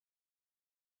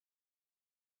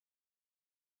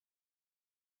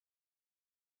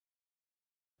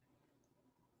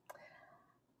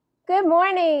Good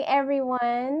morning,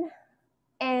 everyone.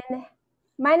 And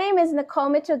my name is Nicole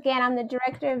Mitchell-Gann. I'm the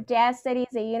Director of Jazz Studies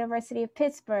at University of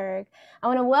Pittsburgh. I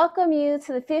want to welcome you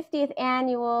to the 50th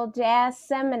Annual Jazz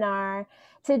Seminar.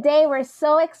 Today, we're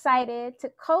so excited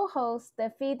to co-host the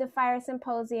Feed the Fire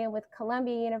Symposium with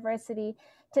Columbia University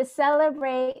to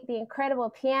celebrate the incredible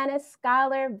pianist,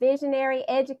 scholar, visionary,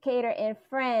 educator, and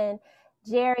friend,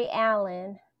 Geri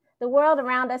Allen. The world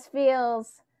around us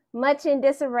feels much in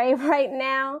disarray right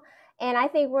now, and I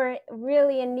think we're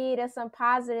really in need of some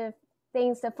positive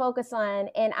things to focus on.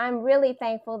 And I'm really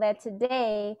thankful that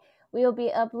today we will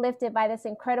be uplifted by this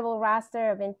incredible roster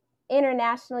of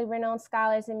internationally renowned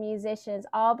scholars and musicians,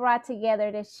 all brought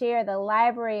together to share the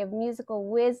library of musical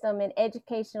wisdom and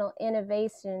educational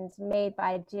innovations made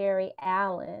by Geri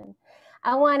Allen.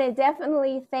 I want to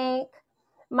definitely thank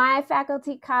my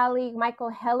faculty colleague, Michael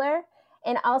Heller,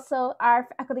 and also our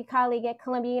faculty colleague at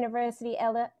Columbia University,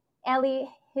 Ellie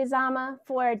Hizama,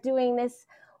 for doing this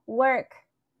work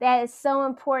that is so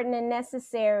important and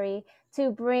necessary to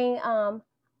bring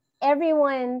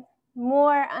everyone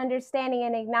more understanding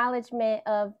and acknowledgement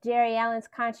of Geri Allen's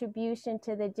contribution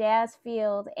to the jazz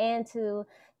field and to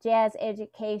jazz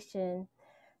education.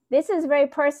 This is very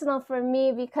personal for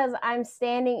me because I'm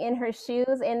standing in her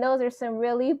shoes, and those are some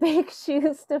really big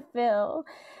shoes to fill.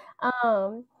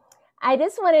 I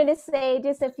just wanted to say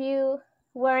just a few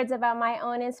words about my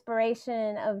own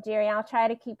inspiration of Geri. I'll try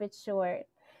to keep it short.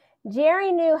 Geri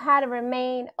knew how to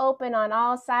remain open on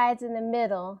all sides in the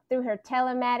middle through her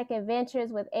telematic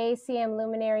adventures with ACM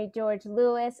luminary George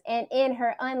Lewis and in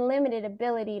her unlimited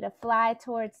ability to fly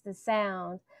towards the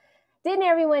sound. Didn't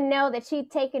everyone know that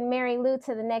she'd taken Mary Lou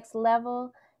to the next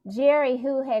level? Geri,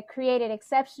 who had created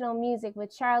exceptional music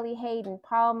with Charlie Hayden,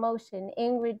 Paul Motion,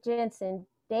 Ingrid Jensen,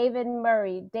 David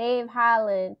Murray, Dave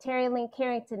Holland, Terry Lynn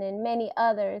Carrington, and many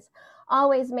others,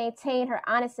 always maintained her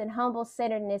honest and humble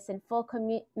centeredness and full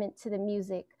commitment to the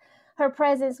music. Her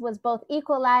presence was both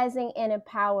equalizing and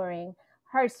empowering.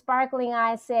 Her sparkling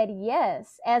eyes said,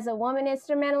 yes, as a woman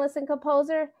instrumentalist and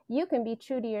composer, you can be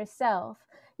true to yourself.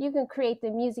 You can create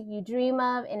the music you dream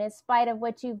of, and in spite of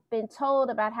what you've been told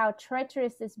about how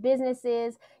treacherous this business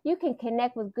is, you can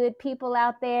connect with good people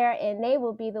out there, and they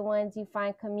will be the ones you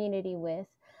find community with.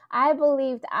 I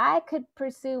believed I could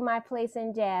pursue my place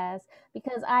in jazz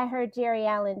because I heard Geri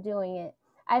Allen doing it.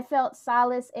 I felt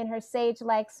solace in her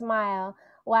sage-like smile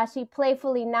while she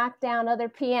playfully knocked down other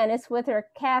pianists with her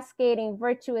cascading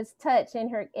virtuous touch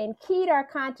and keyed our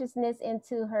consciousness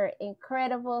into her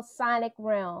incredible sonic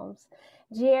realms.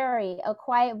 Geri, a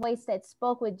quiet voice that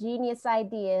spoke with genius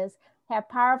ideas, had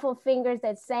powerful fingers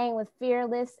that sang with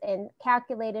fearless and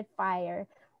calculated fire.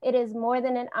 It is more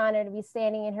than an honor to be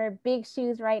standing in her big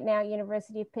shoes right now at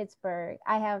University of Pittsburgh.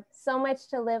 I have so much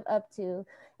to live up to,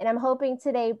 and I'm hoping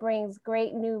today brings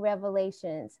great new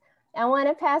revelations. I want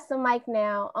to pass the mic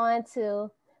now on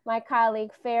to my colleague,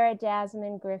 Farah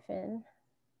Jasmine Griffin.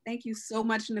 Thank you so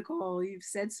much, Nicole. You've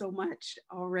said so much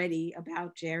already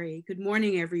about Geri. Good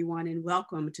morning, everyone, and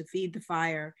welcome to Feed the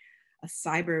Fire, a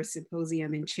cyber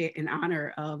symposium in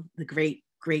honor of the great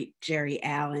Geri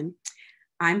Allen.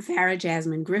 I'm Farah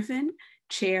Jasmine Griffin,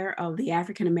 chair of the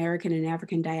African American and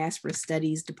African Diaspora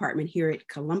Studies Department here at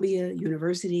Columbia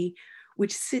University,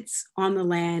 which sits on the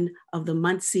land of the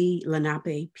Munsee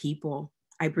Lenape people.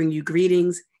 I bring you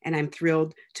greetings, and I'm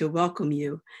thrilled to welcome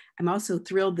you. I'm also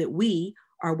thrilled that we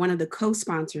are one of the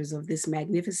co-sponsors of this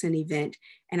magnificent event,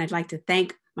 and I'd like to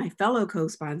thank my fellow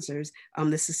co-sponsors,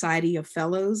 the Society of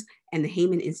Fellows and the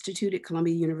Heyman Institute at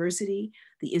Columbia University,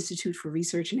 the Institute for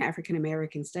Research in African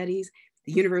American Studies,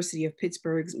 the University of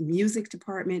Pittsburgh's Music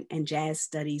Department and Jazz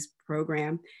Studies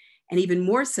program. And even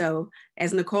more so,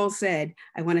 as Nicole said,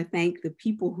 I want to thank the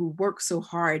people who worked so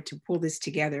hard to pull this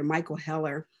together. Michael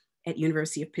Heller at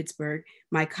University of Pittsburgh,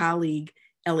 my colleague,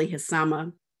 Ellie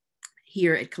Hizama,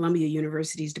 here at Columbia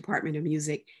University's Department of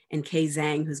Music, and Kay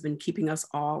Zhang, who's been keeping us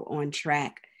all on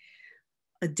track.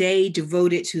 A day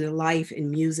devoted to the life and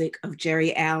music of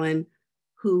Geri Allen,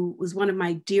 who was one of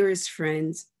my dearest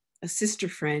friends, a sister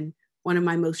friend, one of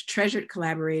my most treasured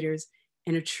collaborators,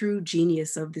 and a true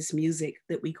genius of this music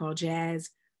that we call jazz,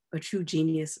 a true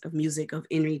genius of music of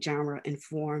any genre and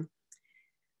form.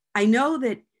 I know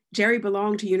that Geri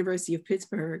belonged to University of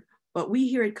Pittsburgh, but we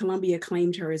here at Columbia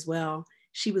claimed her as well.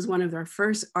 She was one of our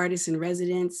first artists in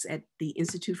residence at the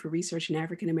Institute for Research in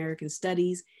African American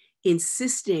Studies,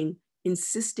 insisting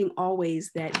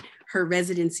always that her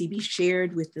residency be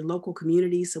shared with the local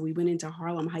community. So we went into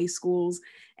Harlem high schools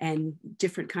and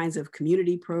different kinds of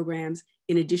community programs,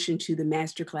 in addition to the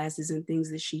master classes and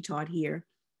things that she taught here.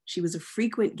 She was a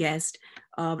frequent guest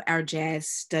of our jazz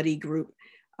study group.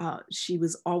 She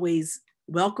was always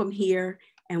welcome here.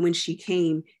 And when she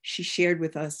came, she shared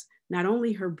with us not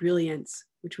only her brilliance,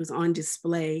 which was on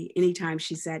display anytime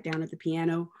she sat down at the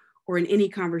piano or in any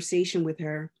conversation with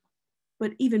her,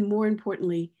 but even more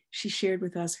importantly, she shared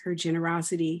with us her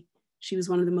generosity. She was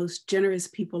one of the most generous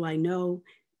people I know,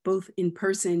 both in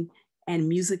person and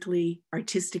musically,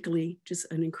 artistically,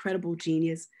 just an incredible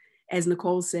genius. As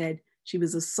Nicole said, she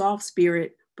was a soft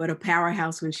spirit, but a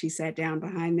powerhouse when she sat down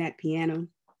behind that piano.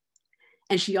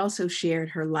 And she also shared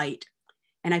her light.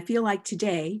 And I feel like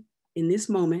today, in this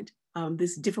moment,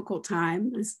 this difficult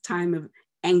time, this time of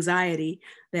anxiety,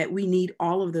 that we need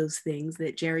all of those things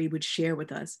that Geri would share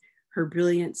with us, her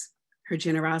brilliance, her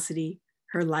generosity,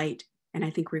 her light, and I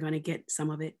think we're going to get some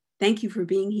of it. Thank you for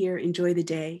being here. Enjoy the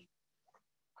day.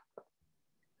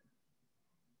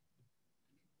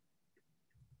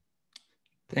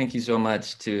 Thank you so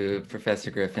much to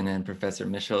Professor Griffin and Professor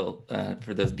Mischel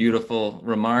for those beautiful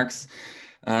remarks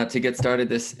to get started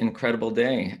this incredible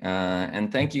day.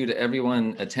 And thank you to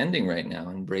everyone attending right now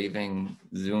and braving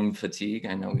Zoom fatigue.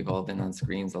 I know we've all been on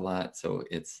screens a lot, so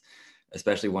it's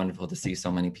especially wonderful to see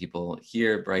so many people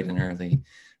here bright and early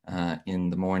in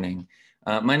the morning.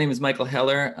 My name is Michael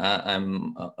Heller.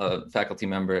 I'm a faculty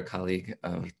member, a colleague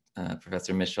of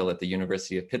Professor Mischel at the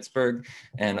University of Pittsburgh.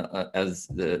 And as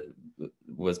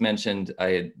was mentioned, I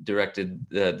had directed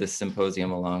this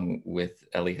symposium along with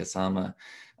Eli Hassama.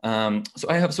 So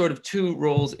I have sort of two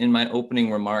roles in my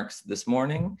opening remarks this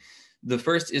morning. The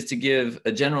first is to give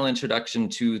a general introduction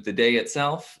to the day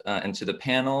itself and to the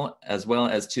panel, as well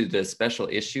as to the special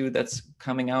issue that's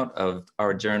coming out of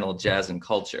our journal, Jazz and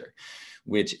Culture,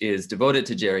 which is devoted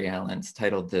to Geri Allen. It's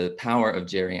titled The Power of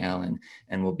Geri Allen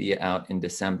and will be out in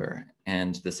December.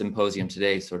 And the symposium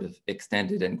today sort of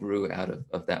extended and grew out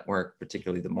of that work,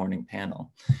 particularly the morning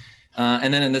panel.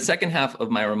 And then in the second half of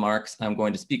my remarks, I'm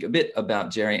going to speak a bit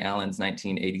about Geri Allen's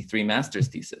 1983 master's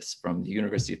thesis from the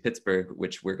University of Pittsburgh,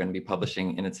 which we're going to be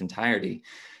publishing in its entirety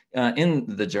in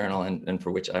the journal and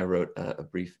for which I wrote a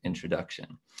brief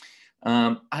introduction.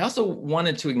 I also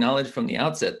wanted to acknowledge from the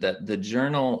outset that the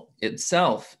journal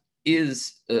itself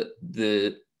is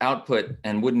the output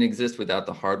and wouldn't exist without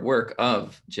the hard work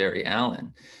of Geri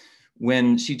Allen.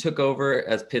 When she took over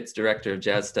as Pitt's Director of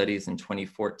Jazz Studies in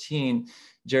 2014,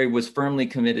 Geri was firmly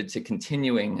committed to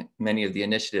continuing many of the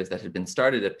initiatives that had been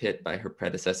started at Pitt by her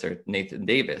predecessor, Nathan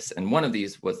Davis. And one of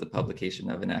these was the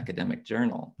publication of an academic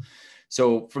journal.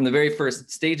 So from the very first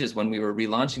stages when we were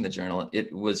relaunching the journal,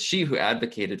 it was she who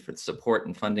advocated for the support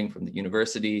and funding from the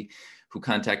university, who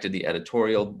contacted the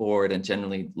editorial board and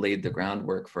generally laid the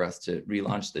groundwork for us to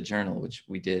relaunch the journal, which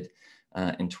we did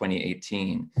in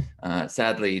 2018.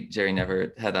 Sadly, Geri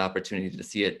never had the opportunity to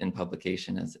see it in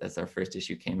publication as our first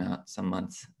issue came out some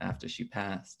months after she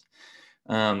passed.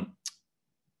 But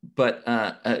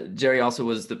Geri also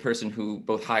was the person who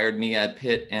both hired me at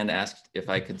Pitt and asked if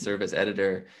I could serve as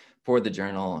editor for the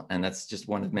journal. And that's just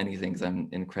one of many things I'm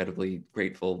incredibly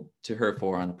grateful to her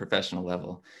for on a professional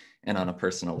level and on a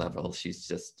personal level. She's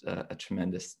just a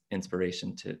tremendous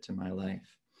inspiration to my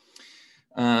life.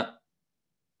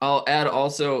 I'll add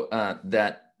also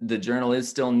that the journal is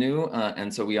still new,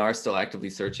 and so we are still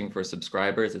actively searching for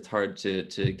subscribers. It's hard to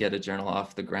get a journal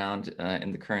off the ground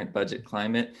in the current budget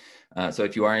climate. So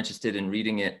if you are interested in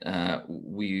reading it,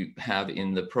 we have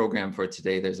in the program for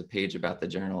today, there's a page about the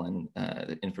journal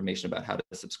and information about how to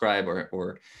subscribe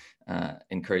or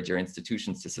encourage your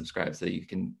institutions to subscribe so that you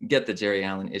can get the Geri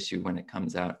Allen issue when it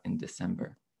comes out in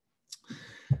December.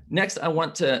 Next, I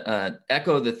want to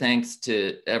echo the thanks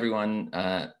to everyone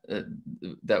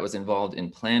that was involved in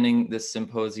planning this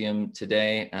symposium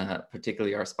today,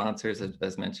 particularly our sponsors,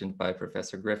 as mentioned by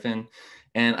Professor Griffin.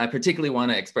 And I particularly want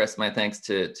to express my thanks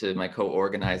to my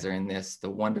co-organizer in this, the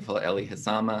wonderful Eli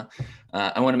Hassama.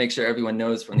 I want to make sure everyone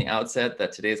knows from the outset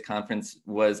that today's conference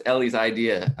was Eli's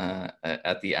idea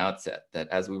at the outset, that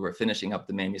as we were finishing up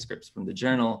the manuscripts from the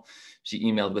journal, she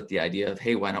emailed with the idea of,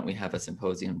 hey, why don't we have a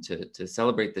symposium to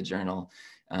celebrate the journal?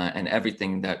 And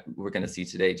everything that we're going to see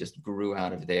today just grew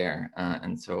out of there.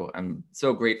 And so I'm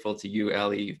so grateful to you,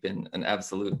 Eli. You've been an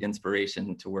absolute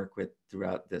inspiration to work with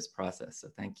throughout this process. So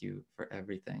thank you for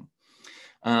everything.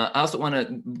 I also want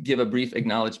to give a brief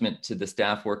acknowledgement to the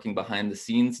staff working behind the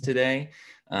scenes today,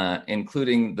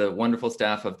 including the wonderful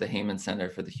staff of the Heyman Center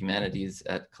for the Humanities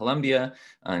at Columbia,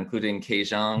 including Kay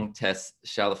Zhang, Tess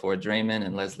Shalaford-Draymond,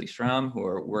 and Leslie Schramm, who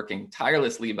are working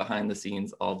tirelessly behind the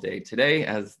scenes all day today,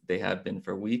 as they have been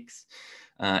for weeks,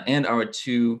 and our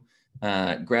two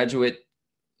graduate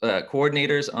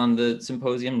coordinators on the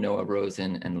symposium, Noah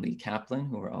Rosen and Lee Kaplan,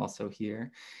 who are also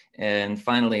here. And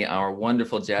finally, our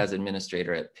wonderful jazz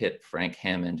administrator at Pitt, Frank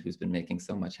Hammond, who's been making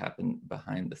so much happen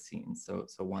behind the scenes. So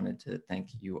wanted to thank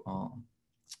you all.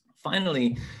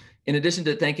 Finally, in addition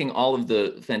to thanking all of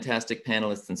the fantastic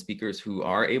panelists and speakers who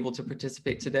are able to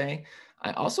participate today,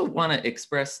 I also want to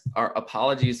express our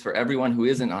apologies for everyone who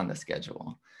isn't on the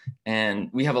schedule. And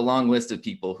we have a long list of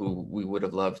people who we would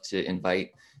have loved to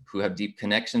invite, who have deep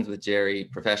connections with Geri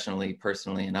professionally,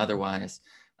 personally, and otherwise.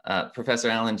 Professor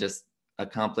Allen just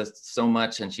accomplished so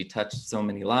much, and she touched so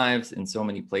many lives in so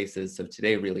many places. So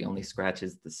today really only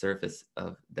scratches the surface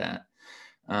of that.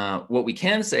 What we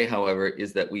can say, however,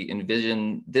 is that we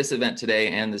envision this event today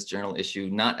and this journal issue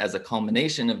not as a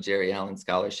culmination of Geri Allen's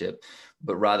scholarship,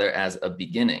 but rather as a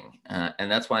beginning. And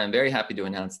that's why I'm very happy to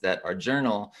announce that our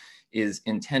journal is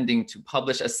intending to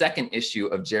publish a second issue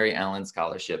of Geri Allen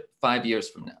Scholarship 5 years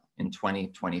from now in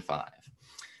 2025.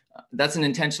 That's an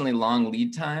intentionally long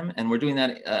lead time, and we're doing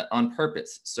that on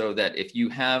purpose so that if you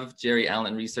have Geri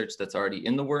Allen research that's already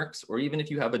in the works, or even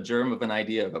if you have a germ of an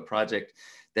idea of a project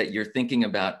that you're thinking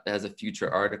about as a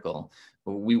future article,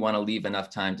 we want to leave enough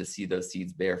time to see those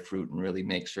seeds bear fruit and really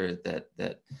make sure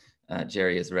that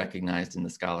Geri is recognized in the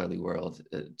scholarly world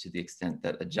to the extent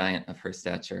that a giant of her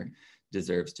stature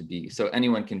deserves to be. So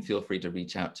anyone can feel free to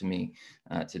reach out to me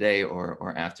today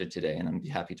or after today, and I'd be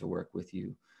happy to work with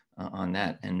you on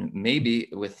that. And maybe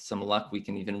with some luck, we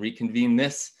can even reconvene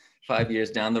this 5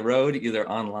 years down the road, either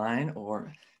online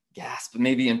or gasp,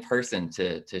 maybe in person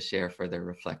to share further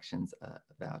reflections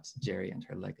about Geri and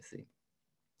her legacy.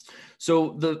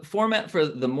 So the format for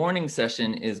the morning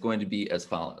session is going to be as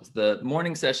follows. The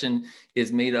morning session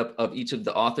is made up of each of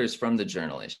the authors from the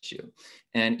journal issue.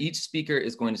 And each speaker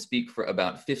is going to speak for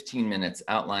about 15 minutes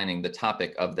outlining the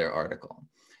topic of their article.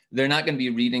 They're not going to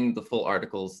be reading the full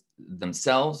articles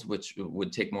themselves, which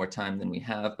would take more time than we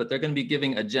have, but they're going to be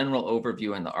giving a general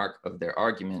overview and the arc of their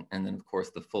argument. And then of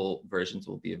course, the full versions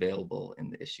will be available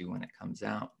in the issue when it comes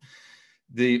out.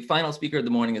 The final speaker of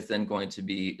the morning is then going to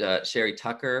be Sherry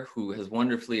Tucker, who has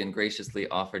wonderfully and graciously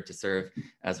offered to serve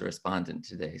as a respondent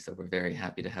today. So we're very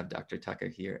happy to have Dr. Tucker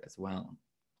here as well.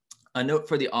 A note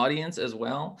for the audience as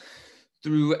well.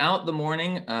 Throughout the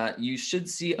morning, you should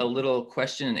see a little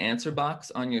question and answer box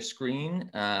on your screen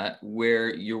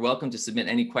where you're welcome to submit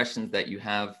any questions that you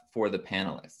have for the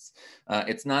panelists.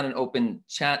 It's not an open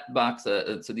chat box,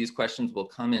 so these questions will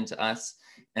come into us.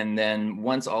 And then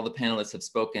once all the panelists have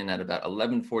spoken at about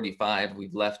 11:45,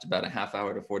 we've left about a half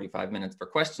hour to 45 minutes for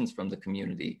questions from the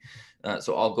community.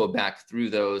 So I'll go back through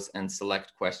those and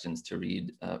select questions to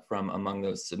read from among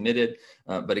those submitted.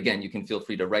 But again, you can feel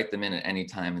free to write them in at any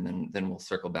time, and then we'll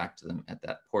circle back to them at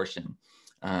that portion.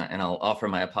 And I'll offer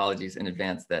my apologies in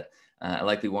advance that I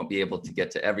likely won't be able to get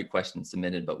to every question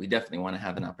submitted, but we definitely want to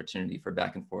have an opportunity for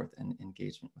back and forth and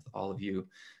engagement with all of you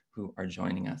who are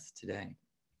joining us today.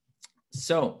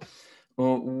 So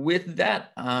with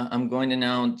that, I'm going to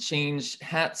now change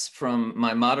hats from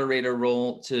my moderator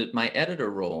role to my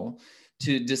editor role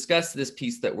to discuss this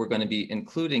piece that we're going to be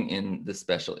including in the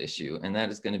special issue. And that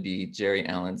is going to be Geri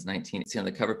Allen's 1980 on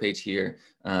the cover page here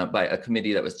by a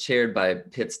committee that was chaired by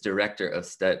Pitt's Director of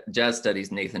Jazz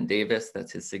Studies, Nathan Davis,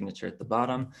 that's his signature at the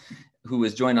bottom, who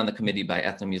was joined on the committee by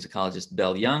ethnomusicologist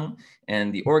Belle Young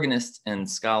and the organist and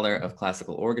scholar of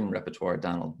classical organ repertoire,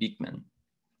 Donald Beekman.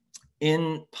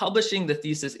 In publishing the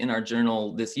thesis in our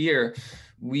journal this year,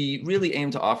 we really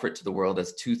aim to offer it to the world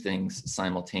as two things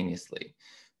simultaneously.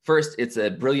 First, it's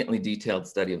a brilliantly detailed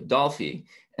study of Dolphy.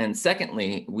 And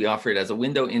secondly, we offer it as a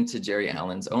window into Geri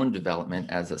Allen's own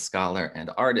development as a scholar and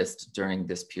artist during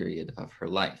this period of her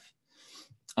life.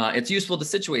 It's useful to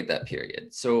situate that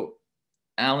period. So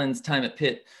Allen's time at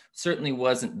Pitt certainly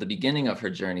wasn't the beginning of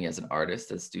her journey as an artist,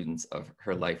 as students of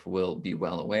her life will be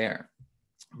well aware.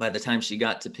 By the time she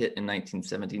got to Pitt in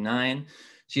 1979,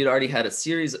 she had already had a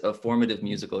series of formative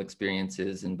musical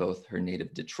experiences in both her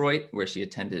native Detroit, where she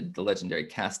attended the legendary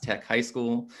Cass Tech High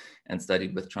School and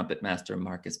studied with trumpet master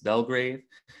Marcus Belgrave,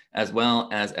 as well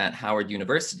as at Howard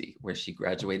University, where she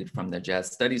graduated from their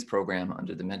jazz studies program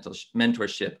under the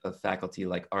mentorship of faculty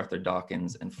like Arthur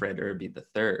Dawkins and Fred Irby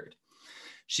III.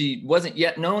 She wasn't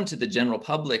yet known to the general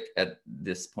public at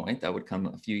this point, that would come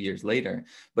a few years later,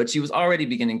 but she was already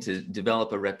beginning to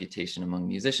develop a reputation among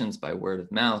musicians by word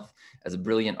of mouth as a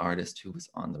brilliant artist who was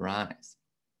on the rise.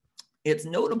 It's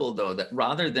notable though that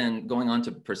rather than going on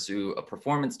to pursue a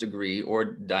performance degree or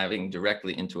diving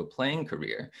directly into a playing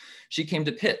career, she came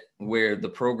to Pitt, where the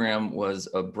program was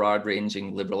a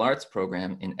broad-ranging liberal arts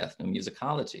program in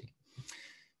ethnomusicology.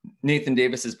 Nathan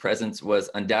Davis's presence was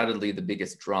undoubtedly the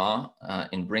biggest draw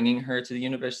in bringing her to the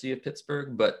University of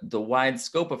Pittsburgh, but the wide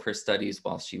scope of her studies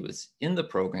while she was in the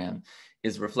program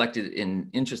is reflected in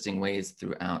interesting ways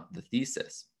throughout the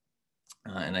thesis.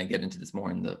 And I get into this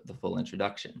more in the full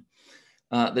introduction.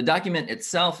 The document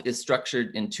itself is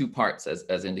structured in two parts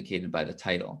as indicated by the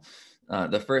title.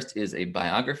 The first is a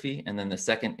biography, and then the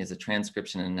second is a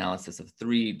transcription and analysis of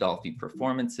 3 Dolphy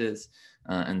performances.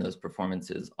 And those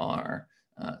performances are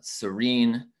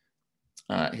Serene,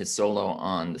 his solo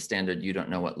on the standard You Don't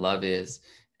Know What Love Is,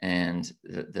 and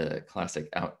the classic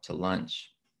Out to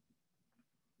Lunch.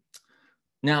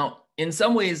 Now, in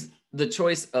some ways, the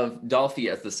choice of Dolphy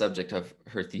as the subject of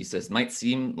her thesis might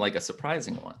seem like a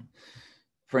surprising one.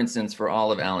 For instance, for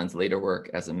all of Alan's later work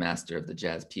as a master of the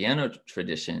jazz piano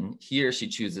tradition, here she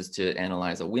chooses to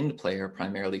analyze a wind player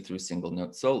primarily through single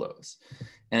note solos.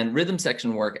 And rhythm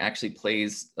section work actually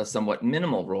plays a somewhat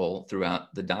minimal role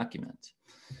throughout the document.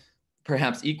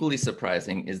 Perhaps equally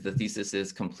surprising is the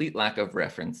thesis's complete lack of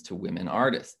reference to women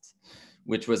artists,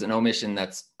 which was an omission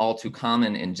that's all too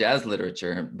common in jazz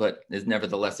literature, but is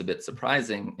nevertheless a bit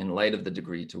surprising in light of the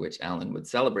degree to which Alan would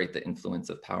celebrate the influence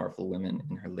of powerful women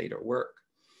in her later work.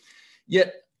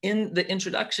 Yet in the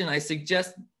introduction, I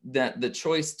suggest that the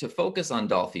choice to focus on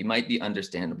Dolphy might be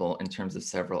understandable in terms of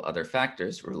several other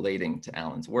factors relating to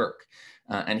Alan's work.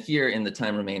 And here in the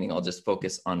time remaining, I'll just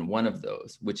focus on one of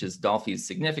those, which is Dolphy's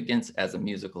significance as a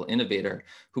musical innovator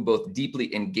who both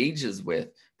deeply engages with,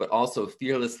 but also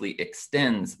fearlessly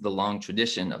extends the long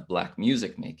tradition of Black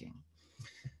music making.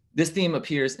 This theme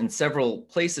appears in several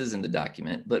places in the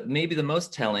document, but maybe the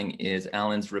most telling is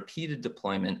Alan's repeated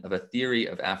deployment of a theory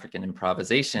of African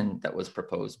improvisation that was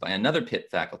proposed by another Pitt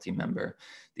faculty member,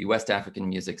 the West African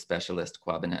music specialist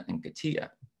Kwabena Nkatia.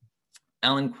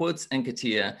 Alan quotes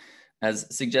Nkatia as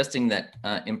suggesting that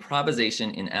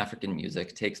improvisation in African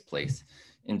music takes place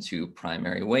in 2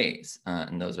 primary ways,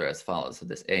 and those are as follows, so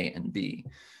this A and B.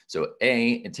 So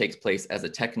A, it takes place as a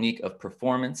technique of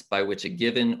performance by which a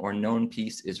given or known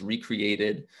piece is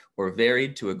recreated or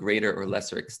varied to a greater or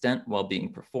lesser extent while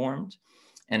being performed.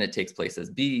 And it takes place as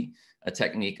B, a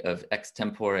technique of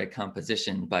extempore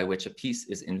composition by which a piece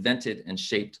is invented and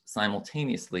shaped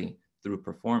simultaneously through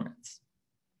performance.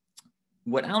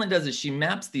 What Alan does is she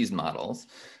maps these models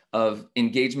of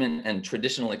engagement and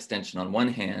traditional extension on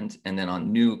one hand, and then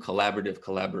on new collaborative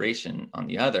collaboration on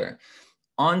the other,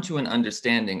 onto an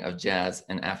understanding of jazz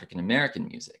and African-American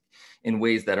music in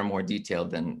ways that are more detailed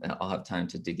than I'll have time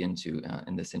to dig into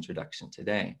in this introduction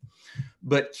today.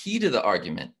 But key to the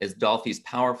argument is Dolphy's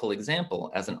powerful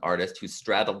example as an artist who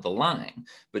straddled the line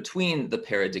between the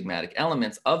paradigmatic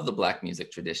elements of the Black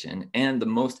music tradition and the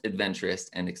most adventurous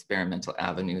and experimental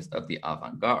avenues of the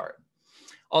avant-garde.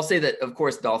 I'll say that, of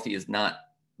course, Dolphy is not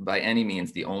by any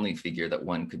means the only figure that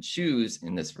one could choose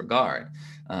in this regard.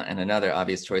 And another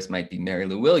obvious choice might be Mary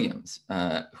Lou Williams,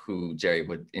 who Geri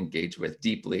would engage with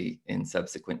deeply in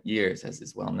subsequent years, as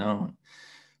is well known.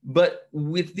 But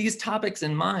with these topics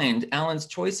in mind, Alan's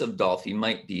choice of Dolphy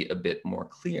might be a bit more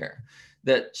clear,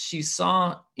 that she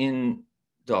saw in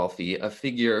Dolphy a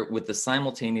figure with the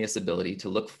simultaneous ability to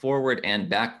look forward and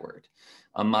backward,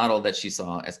 a model that she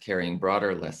saw as carrying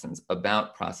broader lessons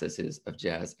about processes of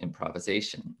jazz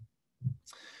improvisation.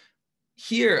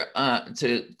 Here,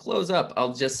 to close up,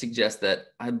 I'll just suggest that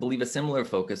I believe a similar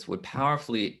focus would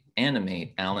powerfully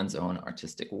animate Alan's own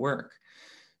artistic work.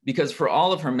 Because for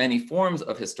all of her many forms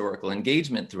of historical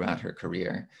engagement throughout her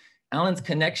career, Alan's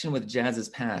connection with jazz's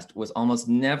past was almost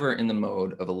never in the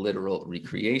mode of a literal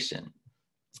recreation.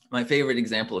 My favorite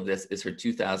example of this is her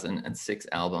 2006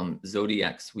 album,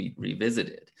 Zodiac Suite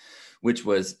Revisited, which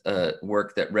was a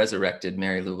work that resurrected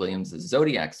Mary Lou Williams'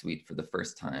 Zodiac Suite for the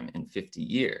first time in 50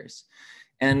 years.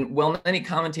 And while many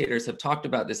commentators have talked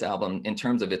about this album in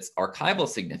terms of its archival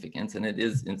significance, and it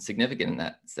is significant in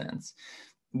that sense,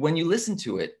 when you listen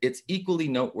to it, it's equally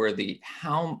noteworthy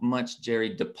how much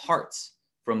Geri departs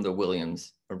from the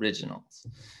Williams originals.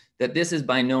 That this is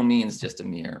by no means just a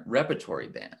mere repertory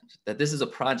band, that this is a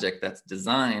project that's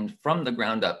designed from the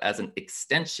ground up as an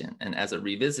extension and as a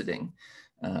revisiting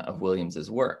of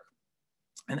Williams's work.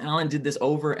 And Alan did this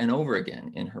over and over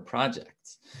again in her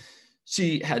projects.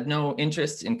 She had no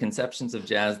interest in conceptions of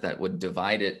jazz that would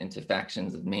divide it into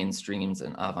factions of mainstreams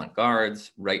and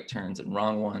avant-gardes, right turns and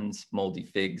wrong ones, moldy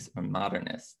figs or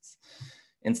modernists.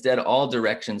 Instead, all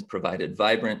directions provided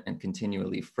vibrant and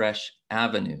continually fresh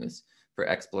avenues for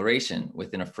exploration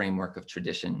within a framework of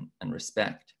tradition and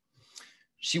respect.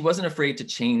 She wasn't afraid to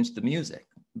change the music,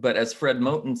 but as Fred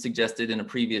Moten suggested in a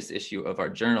previous issue of our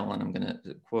journal, and I'm going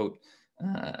to quote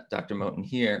Dr. Moten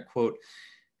here, quote,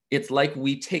 "It's like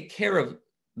we take care of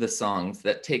the songs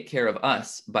that take care of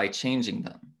us by changing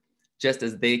them, just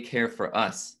as they care for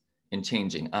us in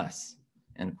changing us,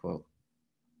 end quote.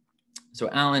 So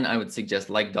Alan, I would suggest,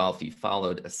 like Dolphy,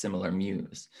 followed a similar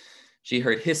muse. She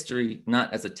heard history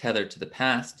not as a tether to the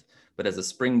past, but as a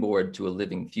springboard to a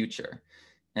living future.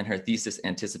 And her thesis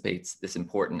anticipates this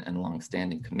important and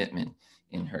long-standing commitment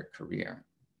in her career.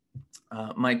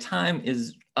 My time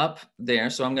is up there,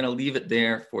 so I'm going to leave it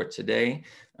there for today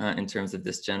in terms of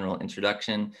this general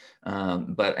introduction,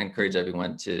 but I encourage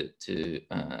everyone to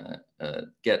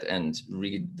get and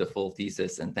read the full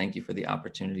thesis, and thank you for the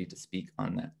opportunity to speak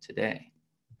on that today.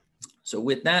 So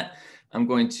with that, I'm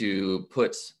going to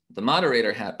put the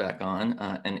moderator hat back on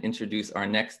and introduce our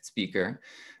next speaker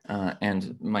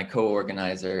and my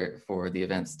co-organizer for the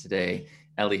events today,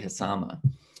 Ellie Hassama.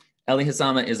 Ellie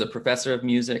Hassama is a professor of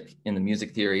music in the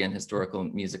music theory and historical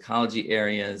musicology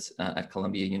areas at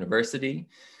Columbia University.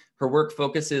 Her work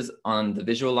focuses on the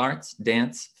visual arts,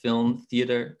 dance, film,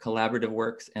 theater, collaborative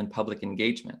works, and public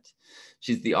engagement.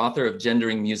 She's the author of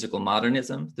Gendering Musical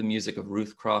Modernism, the music of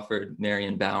Ruth Crawford,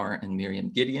 Marion Bauer, and Miriam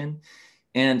Gideon,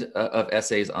 and of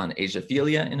essays on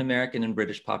Asiaphilia in American and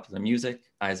British popular music,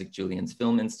 Isaac Julian's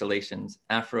film installations,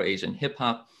 Afro-Asian hip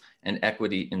hop, and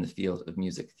equity in the field of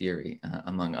music theory,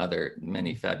 among other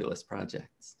many fabulous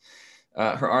projects.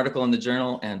 Her article in the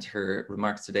journal and her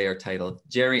remarks today are titled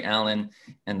Geri Allen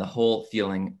and the Whole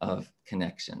Feeling of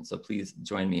Connection. So please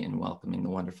join me in welcoming the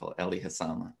wonderful Ellie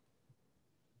Hassama.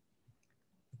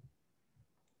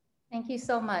 Thank you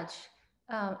so much.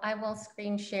 I will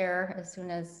screen share as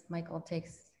soon as Michael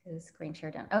takes his screen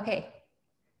share down. Okay.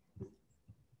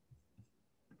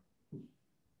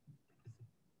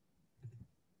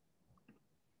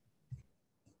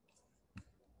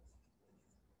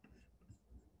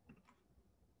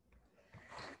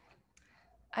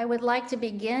 I would like to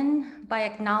begin by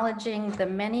acknowledging the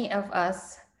many of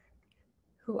us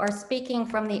who are speaking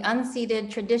from the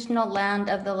unceded traditional land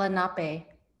of the Lenape.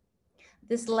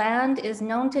 This land is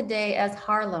known today as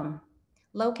Harlem,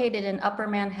 located in Upper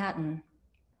Manhattan.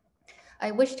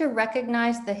 I wish to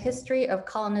recognize the history of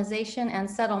colonization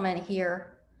and settlement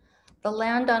here, the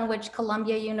land on which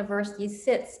Columbia University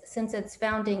sits since its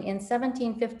founding in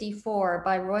 1754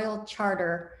 by royal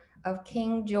charter of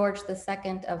King George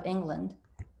II of England.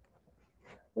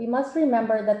 We must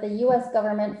remember that the US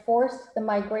government forced the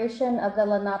migration of the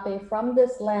Lenape from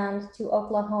this land to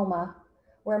Oklahoma,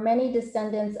 where many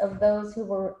descendants of those who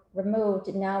were removed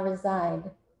now reside.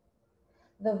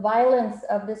 The violence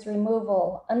of this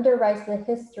removal underwrites the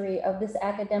history of this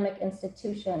academic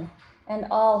institution and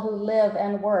all who live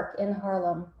and work in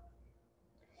Harlem.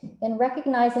 In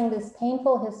recognizing this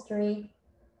painful history,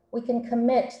 we can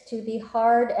commit to the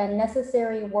hard and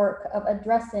necessary work of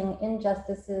addressing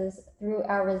injustices through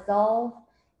our resolve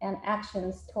and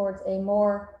actions towards a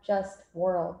more just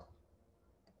world.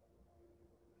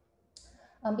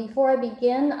 Before I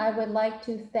begin, I would like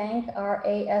to thank our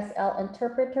ASL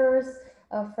interpreters,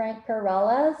 Frank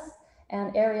Perales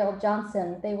and Ariel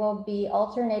Johnson. They will be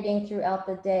alternating throughout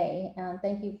the day, and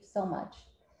thank you so much.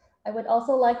 I would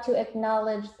also like to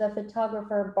acknowledge the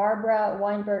photographer Barbara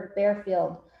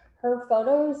Weinberg-Bearfield. Her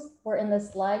photos were in the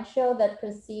slideshow that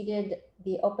preceded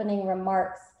the opening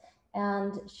remarks,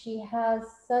 and she has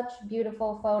such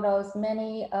beautiful photos,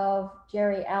 many of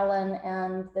Geri Allen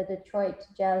and the Detroit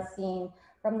jazz scene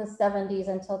from the 70s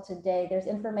until today. There's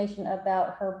information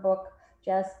about her book,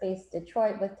 Jazz Space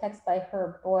Detroit, with text by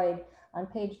Herb Boyd on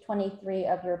page 23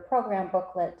 of your program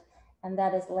booklet, and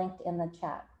that is linked in the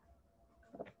chat.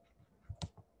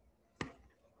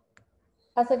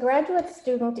 As a graduate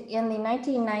student in the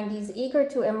 1990s, eager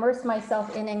to immerse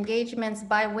myself in engagements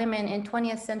by women in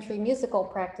 20th century musical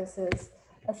practices,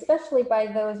 especially by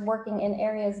those working in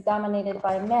areas dominated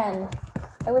by men,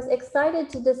 I was excited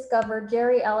to discover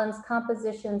Geri Allen's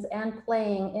compositions and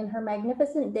playing in her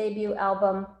magnificent debut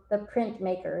album, The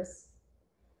Printmakers.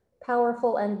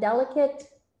 Powerful and delicate,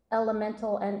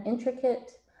 elemental and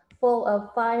intricate, full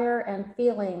of fire and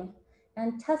feeling,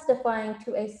 and testifying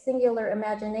to a singular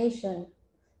imagination,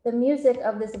 the music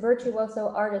of this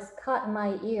virtuoso artist caught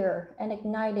my ear and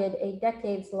ignited a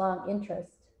decades-long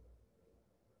interest.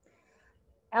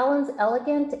 Allen's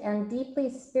elegant and deeply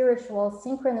spiritual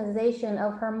synchronization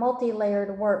of her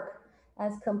multi-layered work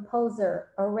as composer,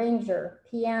 arranger,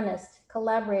 pianist,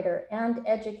 collaborator, and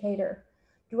educator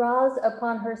draws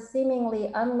upon her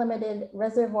seemingly unlimited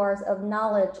reservoirs of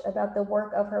knowledge about the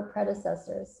work of her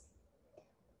predecessors.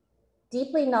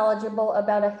 Deeply knowledgeable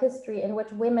about a history in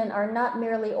which women are not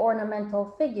merely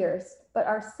ornamental figures, but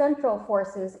are central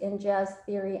forces in jazz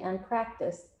theory and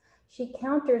practice, she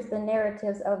counters the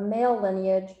narratives of male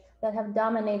lineage that have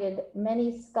dominated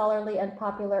many scholarly and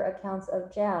popular accounts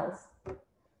of jazz.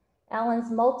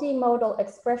 Allen's multimodal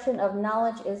expression of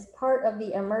knowledge is part of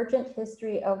the emergent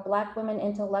history of Black women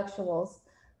intellectuals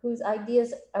whose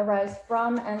ideas arise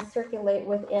from and circulate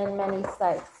within many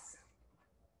sites.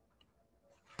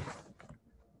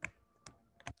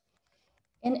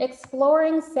 In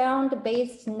exploring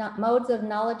sound-based modes of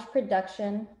knowledge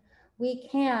production, we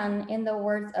can, in the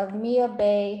words of Mia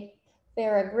Bay,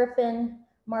 Farah Griffin,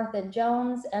 Martha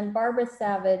Jones, and Barbara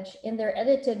Savage in their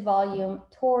edited volume,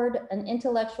 Toward an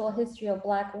Intellectual History of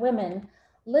Black Women,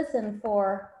 listen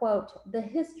for, quote, the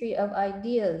history of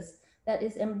ideas that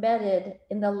is embedded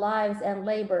in the lives and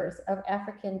labors of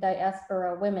African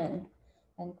diaspora women,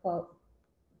 end quote.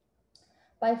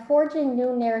 By forging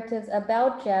new narratives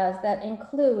about jazz that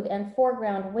include and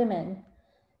foreground women,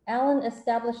 Allen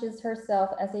establishes herself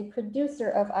as a producer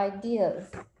of ideas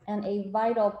and a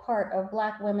vital part of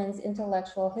Black women's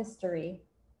intellectual history.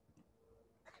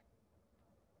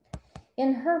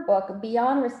 In her book,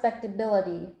 Beyond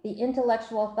Respectability, The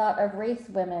Intellectual Thought of Race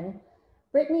Women,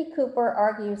 Brittany Cooper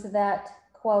argues that,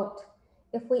 quote,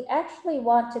 if we actually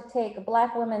want to take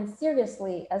Black women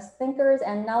seriously as thinkers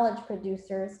and knowledge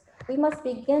producers, we must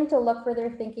begin to look for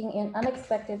their thinking in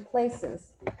unexpected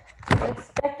places.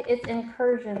 Expect its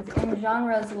incursions in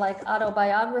genres like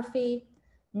autobiography,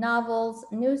 novels,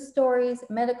 news stories,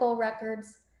 medical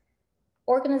records,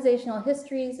 organizational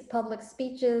histories, public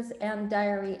speeches, and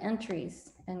diary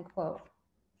entries, end quote.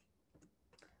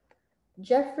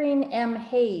 Jeffrey M.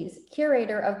 Hayes,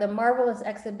 curator of the marvelous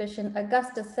exhibition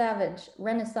Augusta Savage,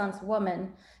 Renaissance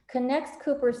Woman, connects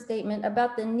Cooper's statement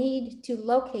about the need to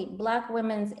locate Black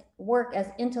women's work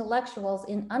as intellectuals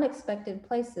in unexpected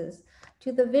places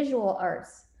to the visual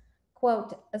arts,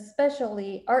 quote,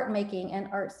 especially art making and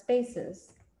art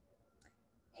spaces.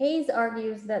 Hayes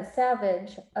argues that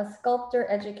Savage, a sculptor,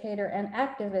 educator, and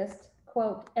activist,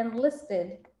 quote,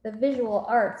 enlisted the visual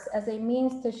arts as a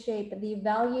means to shape the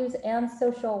values and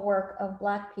social work of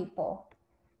Black people.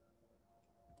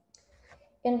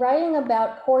 In writing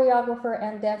about choreographer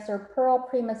and dancer Pearl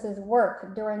Primus's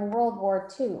work during World War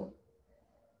II,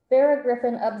 Farah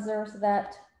Griffin observes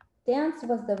that dance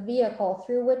was the vehicle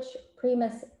through which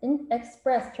Primus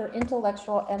expressed her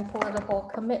intellectual and political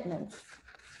commitments.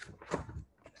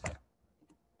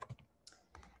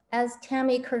 As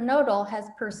Tammy Kernodle has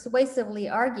persuasively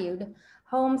argued,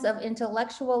 homes of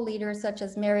intellectual leaders such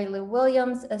as Mary Lou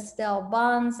Williams, Estelle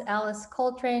Bonds, Alice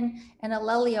Coltrane, and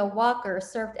Alelia Walker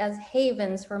served as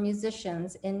havens for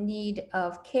musicians in need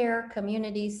of care,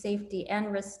 community, safety,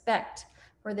 and respect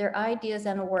for their ideas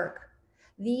and work.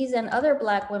 These and other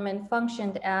Black women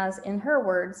functioned as, in her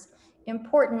words,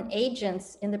 important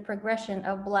agents in the progression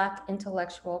of Black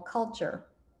intellectual culture,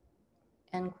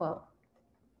 end quote.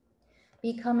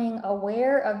 Becoming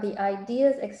aware of the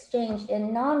ideas exchanged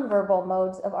in nonverbal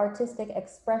modes of artistic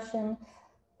expression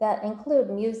that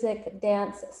include music,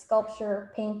 dance,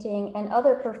 sculpture, painting, and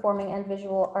other performing and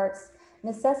visual arts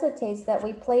necessitates that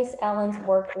we place Allen's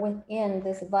work within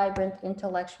this vibrant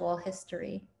intellectual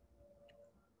history.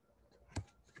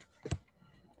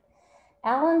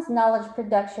 Allen's knowledge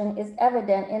production is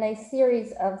evident in a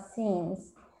series of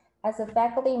scenes. As a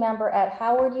faculty member at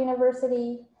Howard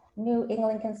University, New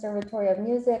England Conservatory of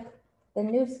Music, the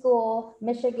New School,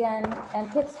 Michigan, and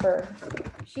Pittsburgh,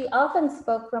 she often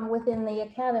spoke from within the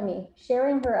academy,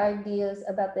 sharing her ideas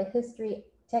about the history,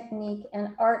 technique, and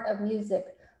art of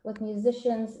music with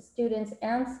musicians, students,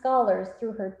 and scholars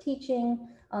through her teaching,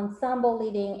 ensemble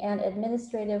leading, and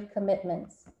administrative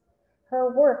commitments.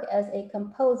 Her work as a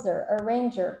composer,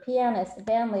 arranger, pianist,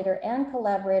 bandleader, and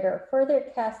collaborator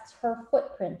further casts her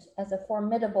footprint as a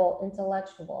formidable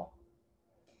intellectual.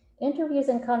 Interviews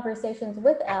and conversations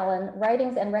with Allen,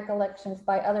 writings and recollections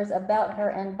by others about her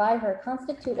and by her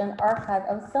constitute an archive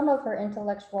of some of her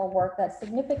intellectual work that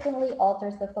significantly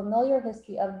alters the familiar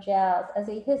history of jazz as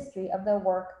a history of the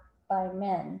work by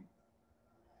men.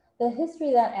 The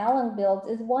history that Allen builds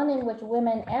is one in which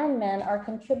women and men are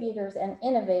contributors and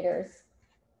innovators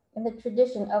in the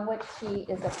tradition of which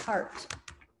she is a part.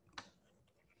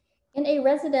 In a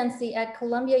residency at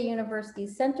Columbia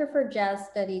University's Center for Jazz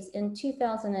Studies in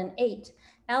 2008,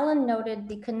 Allen noted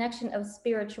the connection of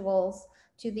spirituals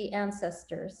to the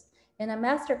ancestors. In a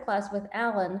masterclass with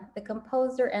Allen, the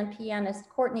composer and pianist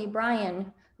Courtney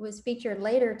Bryan, who is featured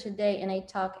later today in a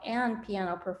talk and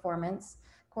piano performance,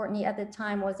 Courtney at the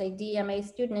time was a DMA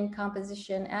student in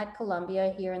composition at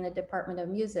Columbia here in the Department of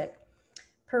Music,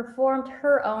 performed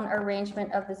her own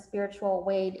arrangement of the spiritual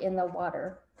Wade in the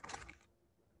Water.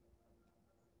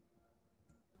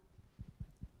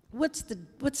 What's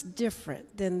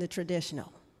different than the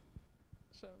traditional?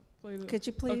 So Could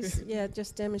you please, yeah,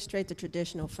 just demonstrate the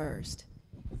traditional first?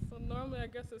 So normally, I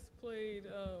guess it's played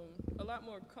a lot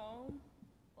more calm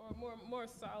or more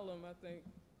solemn, I think.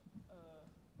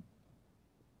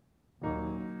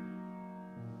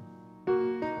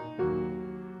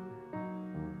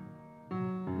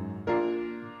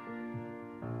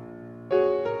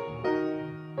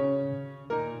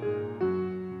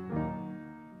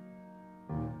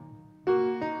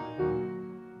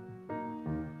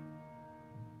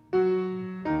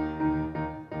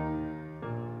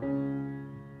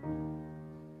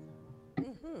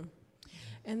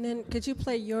 And then could you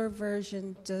play your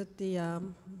version to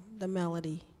the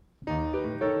melody?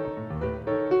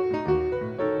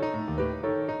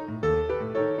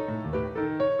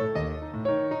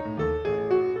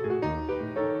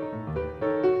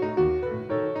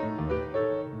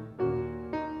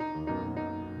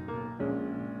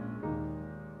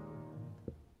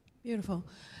 Beautiful.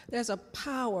 There's a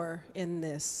power in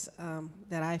this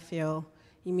that I feel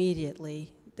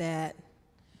immediately that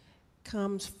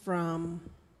comes from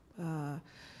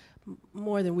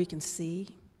more than we can see.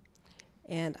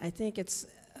 And I think it's,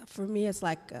 for me, it's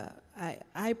like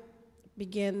I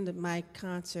begin my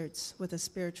concerts with a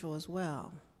spiritual as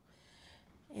well.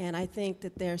 And I think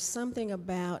that there's something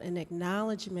about an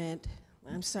acknowledgement.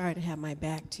 I'm sorry to have my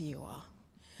back to you all,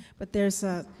 but there's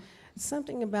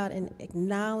something about an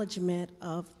acknowledgement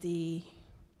of the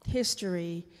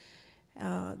history,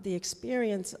 the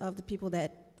experience of the people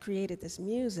that created this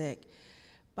music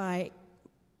by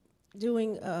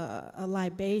doing a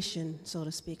libation, so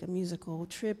to speak, a musical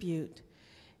tribute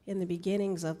in the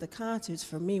beginnings of the concerts.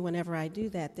 For me, whenever I do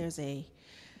that, there's a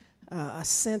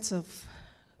sense of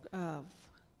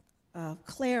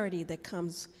clarity that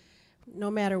comes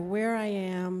no matter where I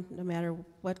am, no matter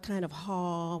what kind of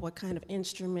hall, what kind of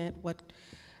instrument, what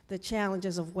the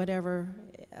challenges of whatever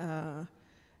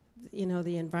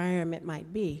the environment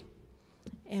might be.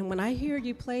 And when I hear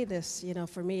you play this,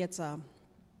 for me, it's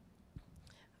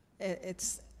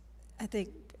I think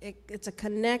it's a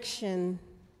connection.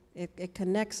 It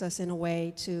connects us in a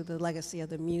way to the legacy of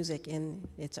the music in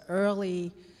its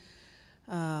early,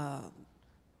 the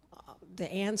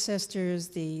ancestors,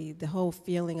 the whole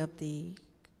feeling of the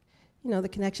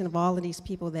connection of all of these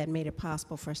people that made it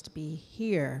possible for us to be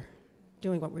here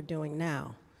doing what we're doing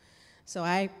now. So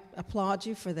I applaud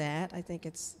you for that. I think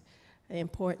it's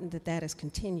important that that is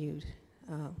continued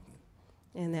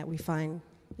and that we find,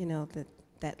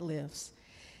 that lives.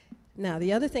 Now,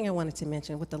 the other thing I wanted to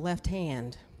mention with the left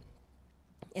hand,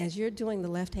 as you're doing the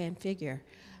left hand figure,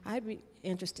 I'd be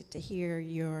interested to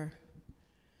hear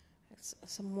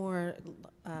some more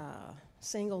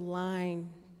single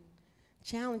line,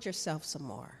 challenge yourself some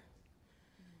more.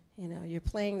 You're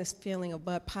playing this feeling of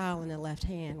Bud Powell in the left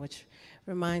hand, which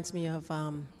reminds me of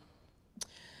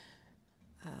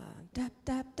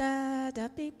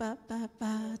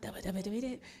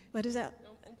what is that?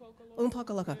 Un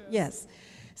poco loco, yes.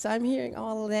 So I'm hearing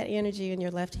all of that energy in your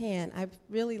left hand. I'd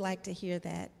really like to hear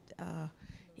that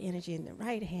energy in the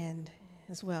right hand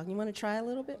as well. You want to try a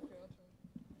little bit?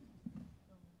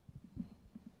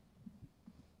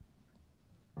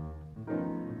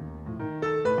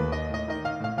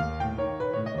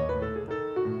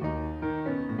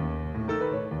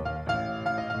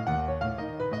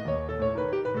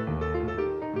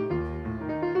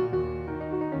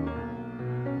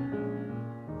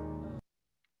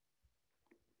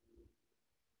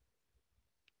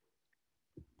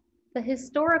 The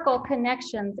historical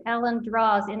connections Alan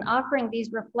draws in offering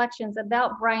these reflections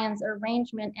about Brian's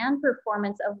arrangement and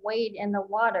performance of Wade in the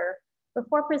Water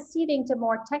before proceeding to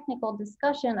more technical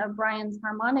discussion of Brian's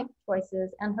harmonic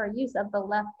choices and her use of the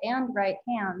left and right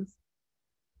hands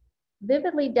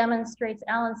vividly demonstrates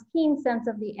Alan's keen sense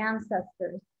of the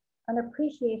ancestors, an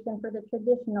appreciation for the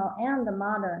traditional and the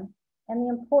modern, and the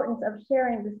importance of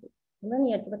sharing this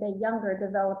lineage with a younger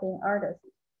developing artist.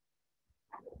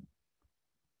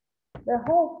 The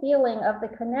whole feeling of the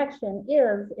connection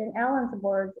is, in Alan's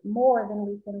words, more than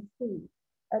we can see,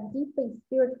 a deeply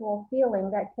spiritual feeling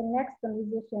that connects the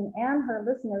musician and her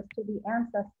listeners to the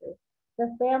ancestors,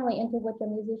 the family into which a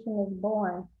musician is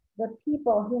born, the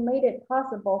people who made it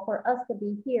possible for us to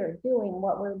be here doing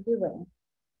what we're doing.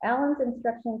 Alan's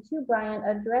instruction to Brian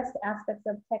addressed aspects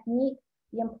of technique,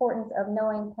 the importance of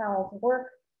knowing Powell's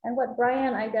work, and what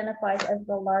Brian identifies as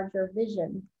the larger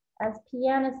vision. As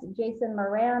pianist Jason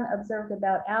Moran observed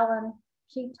about Alan,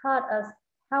 she taught us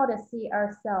how to see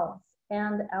ourselves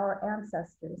and our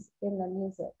ancestors in the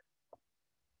music.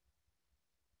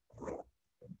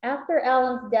 After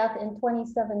Alan's death in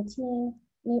 2017,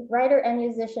 Writer and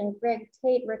musician Greg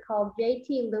Tate recalled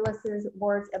J.T. Lewis's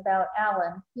words about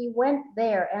Alan. He went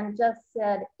there and just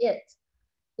said it.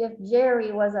 If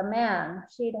Geri was a man,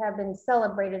 she'd have been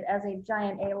celebrated as a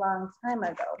giant a long time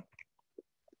ago.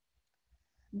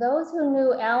 Those who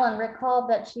knew Alan recalled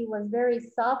that she was very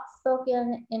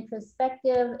soft-spoken,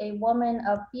 introspective, a woman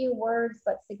of few words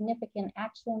but significant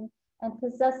action, and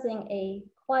possessing a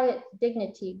quiet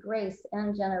dignity, grace,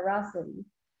 and generosity.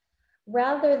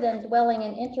 Rather than dwelling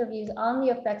in interviews on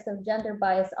the effects of gender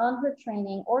bias on her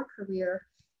training or career,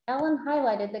 Alan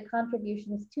highlighted the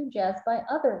contributions to jazz by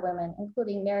other women,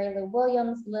 including Mary Lou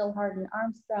Williams, Lil Hardin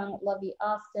Armstrong, Lovey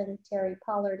Austin, Terry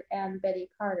Pollard, and Betty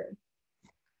Carter.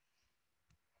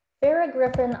 Farrah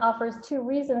Griffin offers two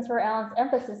reasons for Alan's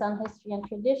emphasis on history and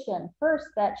tradition. First,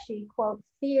 that she, quote,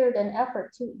 feared an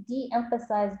effort to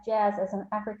de-emphasize jazz as an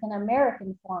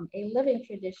African-American form, a living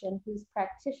tradition whose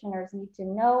practitioners need to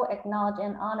know, acknowledge,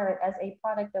 and honor it as a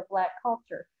product of Black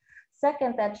culture.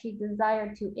 Second, that she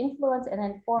desired to influence and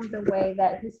inform the way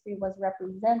that history was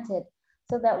represented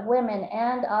so that women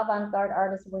and avant-garde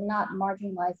artists were not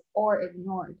marginalized or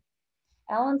ignored.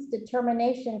 Alan's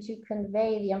determination to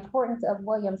convey the importance of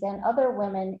Williams and other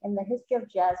women in the history of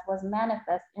jazz was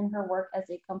manifest in her work as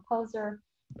a composer,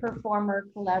 performer,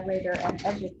 collaborator, and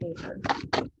educator.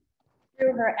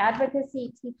 Through her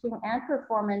advocacy, teaching, and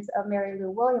performance of Mary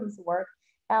Lou Williams' work,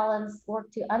 Alan's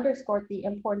worked to underscore the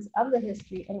importance of the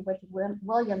history in which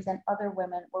Williams and other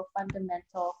women were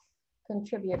fundamental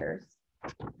contributors.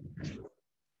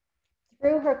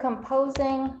 Through her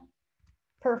composing,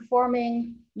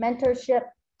 performing, mentorship,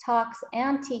 talks,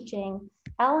 and teaching,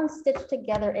 Alan stitched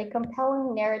together a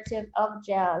compelling narrative of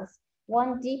jazz,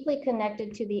 one deeply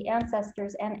connected to the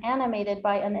ancestors and animated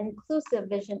by an inclusive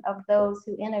vision of those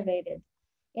who innovated.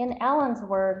 In Alan's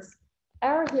words,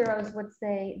 our heroes would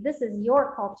say, this is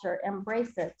your culture,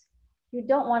 embrace it. You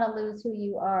don't want to lose who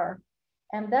you are.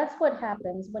 And that's what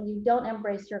happens when you don't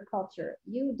embrace your culture.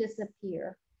 You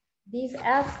disappear. These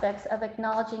aspects of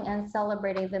acknowledging and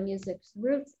celebrating the music's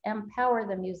roots empower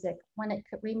the music when it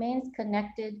remains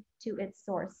connected to its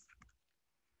source.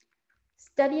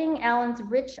 Studying Alan's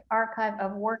rich archive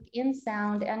of work in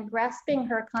sound and grasping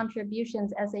her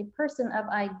contributions as a person of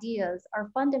ideas are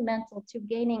fundamental to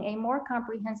gaining a more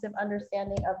comprehensive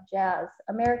understanding of jazz,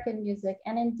 American music,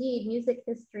 and indeed music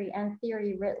history and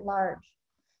theory writ large.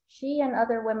 She and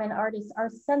other women artists are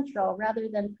central rather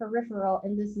than peripheral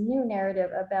in this new narrative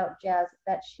about jazz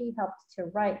that she helped to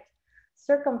write,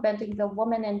 circumventing the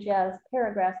woman in jazz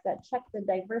paragraphs that check the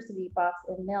diversity box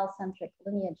in male-centric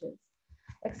lineages.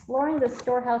 Exploring the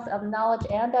storehouse of knowledge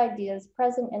and ideas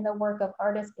present in the work of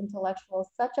artist intellectuals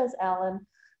such as Alan,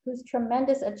 whose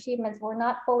tremendous achievements were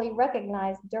not fully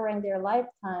recognized during their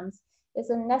lifetimes, is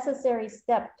a necessary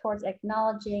step towards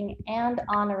acknowledging and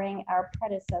honoring our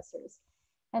predecessors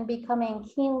and becoming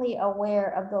keenly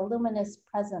aware of the luminous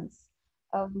presence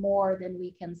of more than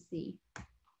we can see.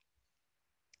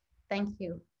 Thank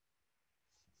you.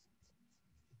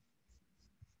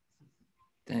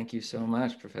 Thank you so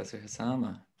much, Professor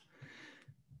Hassama.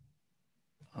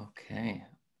 Okay,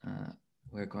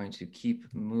 we're going to keep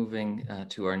moving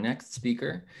to our next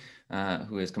speaker,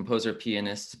 who is composer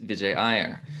pianist Vijay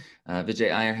Iyer.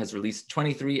 Vijay Iyer has released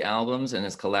 23 albums and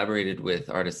has collaborated with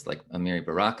artists like Amiri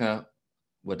Baraka,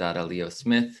 Wadada Leo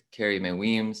Smith, Carrie Mae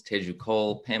Weems, Teju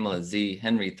Cole, Pamela Z,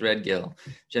 Henry Threadgill,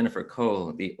 Jennifer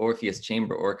Cole, the Orpheus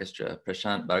Chamber Orchestra,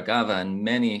 Prashant Bhargava, and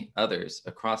many others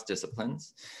across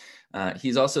disciplines.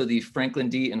 He's also the Franklin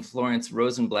D. and Florence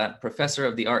Rosenblatt Professor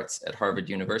of the Arts at Harvard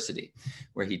University,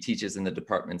 where he teaches in the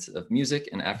departments of music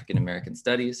and African American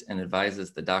studies and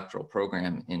advises the doctoral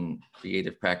program in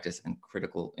creative practice and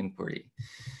critical inquiry.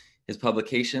 His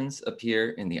publications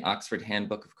appear in the Oxford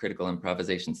Handbook of Critical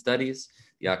Improvisation Studies,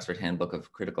 the Oxford Handbook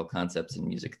of Critical Concepts in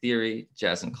Music Theory,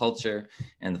 Jazz and Culture,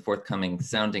 and the forthcoming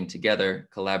Sounding Together,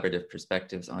 Collaborative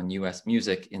Perspectives on US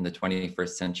Music in the 21st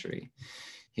Century.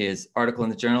 His article in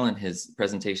the journal and his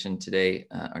presentation today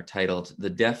are titled The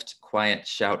Deft, Quiet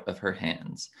Shout of Her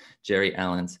Hands, Geri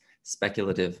Allen's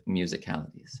Speculative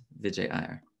Musicalities. Vijay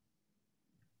Iyer.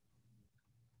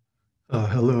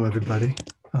 Hello, everybody.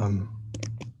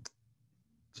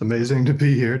 It's amazing to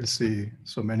be here, to see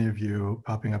so many of you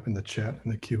popping up in the chat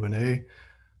and the Q&A,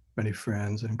 many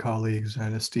friends and colleagues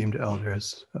and esteemed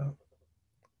elders.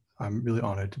 I'm really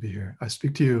honored to be here. I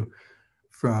speak to you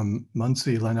from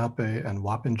Muncie, Lenape, and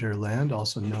Wappinger land,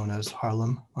 also known as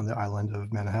Harlem on the island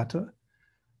of Manhattan.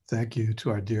 Thank you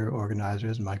to our dear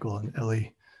organizers, Michael and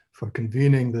Ellie, for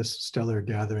convening this stellar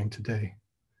gathering today.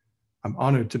 I'm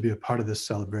honored to be a part of this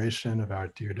celebration of our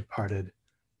dear departed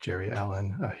Geri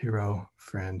Allen, a hero,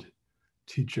 friend,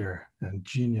 teacher, and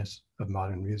genius of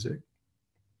modern music.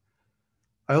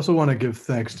 I also want to give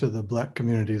thanks to the Black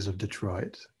communities of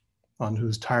Detroit, on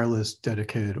whose tireless,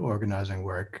 dedicated organizing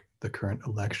work the current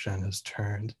election has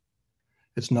turned.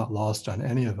 It's not lost on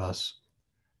any of us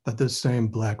that this same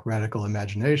Black radical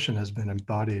imagination has been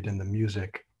embodied in the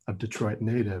music of Detroit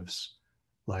natives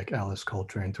like Alice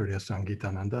Coltrane, Turiya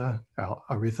Sangeetananda,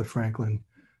 Aretha Franklin,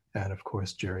 and of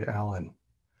course, Geri Allen,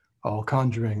 all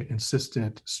conjuring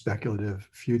insistent speculative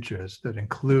futures that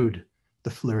include the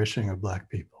flourishing of Black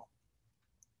people.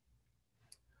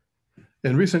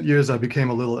 In recent years, I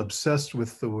became a little obsessed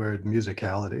with the word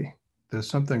musicality. There's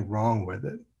something wrong with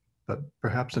it, but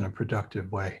perhaps in a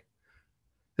productive way.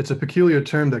 It's a peculiar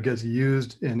term that gets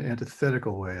used in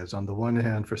antithetical ways. On the one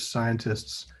hand, for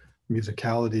scientists,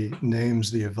 musicality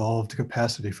names the evolved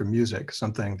capacity for music,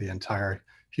 something the entire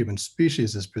human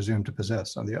species is presumed to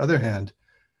possess. On the other hand,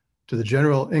 to the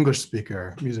general English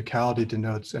speaker, musicality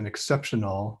denotes an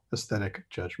exceptional aesthetic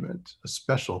judgment, a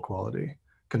special quality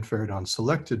conferred on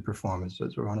selected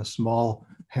performances or on a small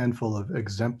handful of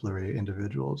exemplary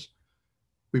individuals.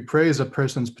 We praise a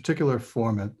person's particular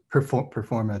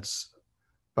performance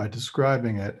by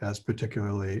describing it as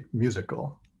particularly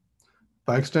musical.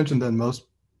 By extension, then, most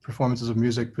performances of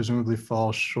music presumably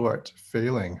fall short,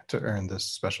 failing to earn this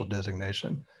special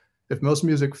designation. If most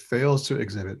music fails to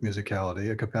exhibit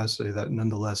musicality, a capacity that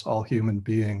nonetheless all human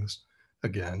beings,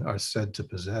 again, are said to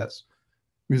possess,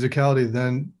 musicality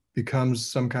then becomes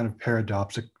some kind of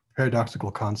paradoxical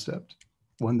concept,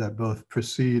 one that both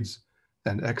precedes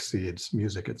and exceeds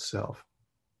music itself.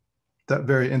 That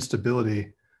very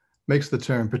instability makes the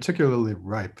term particularly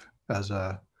ripe as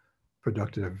a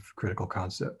productive critical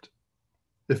concept.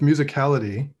 If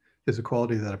musicality is a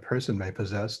quality that a person may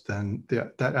possess, then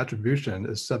that attribution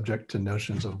is subject to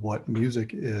notions of what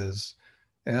music is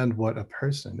and what a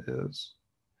person is.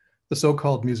 The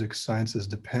so-called music sciences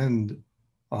depend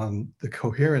on the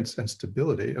coherence and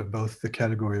stability of both the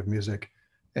category of music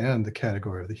and the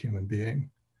category of the human being.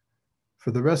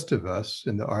 For the rest of us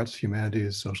in the arts,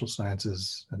 humanities, social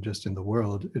sciences, and just in the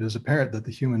world, it is apparent that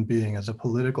the human being is a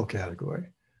political category.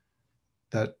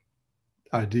 That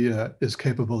idea is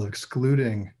capable of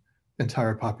excluding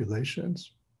entire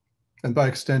populations. And by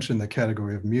extension, the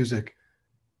category of music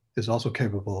is also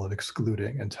capable of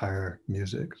excluding entire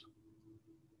music.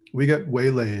 We get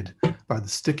waylaid by the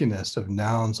stickiness of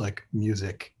nouns like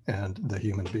music and the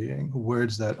human being,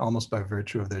 words that almost by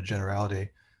virtue of their generality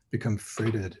become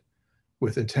freighted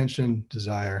with intention,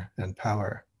 desire, and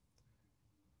power.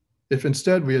 If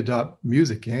instead we adopt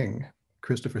musicking,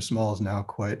 Christopher Small's now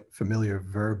quite familiar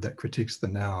verb that critiques the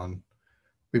noun,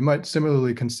 we might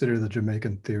similarly consider the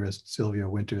Jamaican theorist Sylvia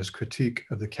Wynter's critique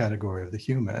of the category of the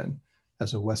human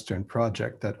as a Western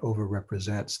project that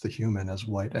overrepresents the human as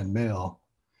white and male.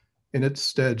 In its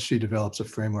stead, she develops a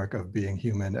framework of being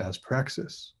human as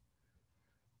praxis.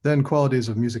 Then qualities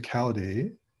of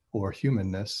musicality or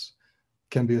humanness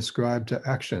can be ascribed to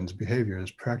actions,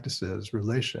 behaviors, practices,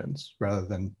 relations, rather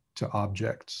than to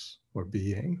objects or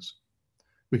beings.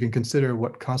 We can consider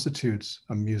what constitutes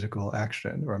a musical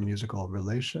action or a musical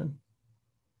relation.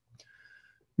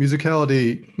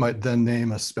 Musicality might then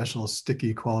name a special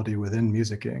sticky quality within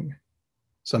musicking,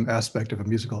 some aspect of a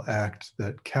musical act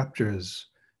that captures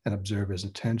an observer's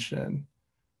attention.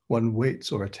 One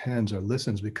waits or attends or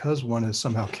listens because one is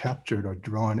somehow captured or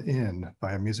drawn in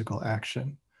by a musical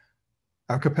action.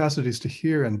 Our capacities to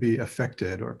hear and be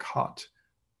affected or caught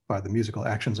by the musical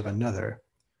actions of another,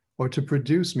 or to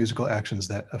produce musical actions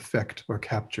that affect or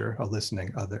capture a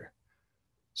listening other,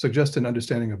 suggest an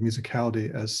understanding of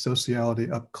musicality as sociality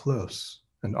up close,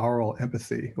 an oral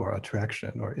empathy or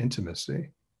attraction or intimacy.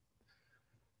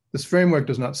 This framework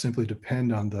does not simply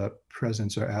depend on the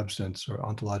presence or absence or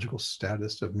ontological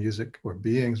status of music or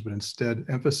beings, but instead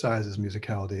emphasizes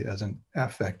musicality as an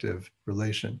affective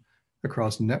relation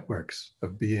across networks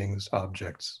of beings,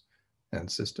 objects,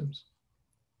 and systems.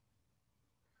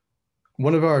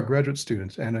 One of our graduate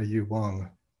students, Anna Yu Wang,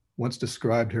 once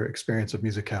described her experience of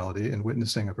musicality in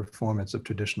witnessing a performance of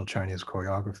traditional Chinese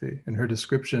choreography. In her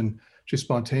description, she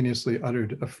spontaneously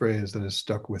uttered a phrase that has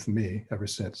stuck with me ever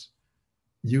since.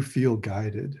 You feel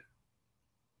guided.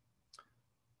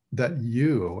 That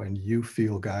you and you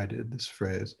feel guided, this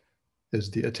phrase, is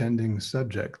the attending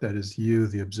subject, that is you,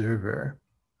 the observer,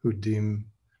 who deem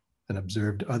an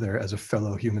observed other as a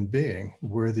fellow human being,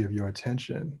 worthy of your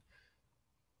attention.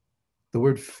 The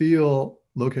word feel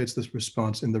locates this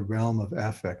response in the realm of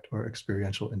affect or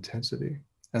experiential intensity.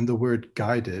 And the word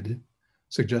guided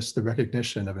suggests the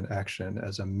recognition of an action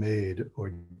as a made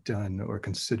or done or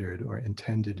considered or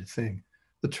intended thing,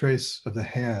 the trace of the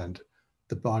hand,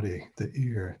 the body, the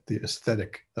ear, the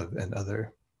aesthetic of an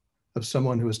other. of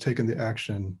someone who has taken the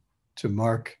action to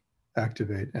mark,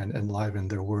 activate, and enliven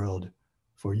their world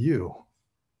for you.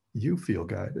 You feel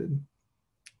guided.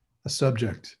 A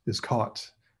subject is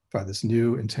caught by this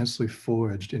new, intensely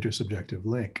forged intersubjective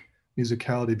link.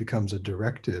 Musicality becomes a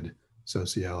directed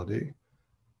sociality,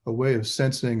 a way of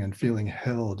sensing and feeling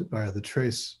held by the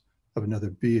trace of another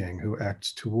being who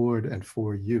acts toward and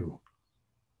for you.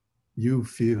 You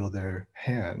feel their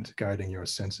hand guiding your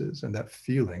senses, and that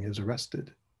feeling is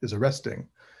arresting.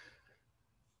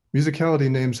 Musicality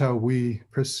names how we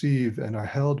perceive and are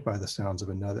held by the sounds of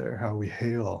another, how we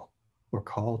hail or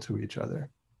call to each other.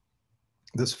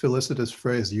 This felicitous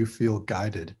phrase, "you feel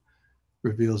guided,"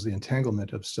 reveals the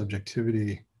entanglement of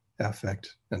subjectivity,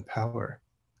 affect, and power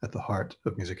at the heart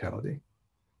of musicality.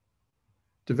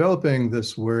 Developing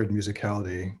this word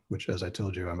musicality, which, as I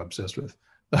told you, I'm obsessed with,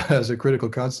 as a critical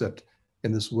concept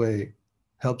in this way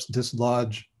helps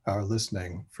dislodge our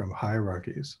listening from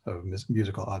hierarchies of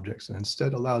musical objects and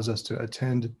instead allows us to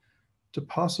attend to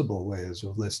possible ways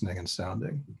of listening and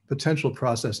sounding, potential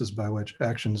processes by which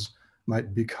actions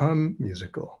might become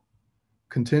musical,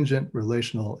 contingent,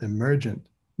 relational, emergent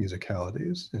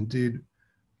musicalities. Indeed,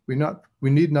 we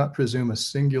need not presume a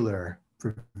singular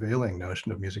prevailing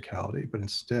notion of musicality, but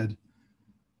instead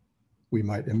we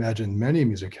might imagine many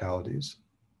musicalities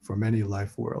for many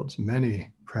life worlds,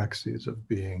 many praxis of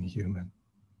being human.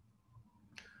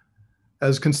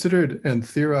 As considered and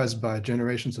theorized by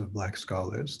generations of Black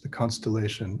scholars, the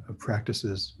constellation of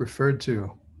practices referred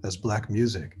to as Black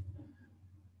music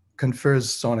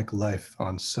confers sonic life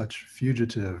on such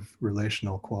fugitive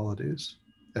relational qualities: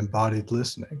 embodied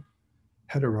listening,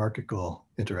 heterarchical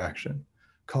interaction,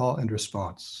 call and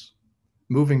response,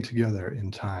 moving together in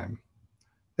time,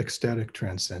 ecstatic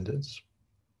transcendence.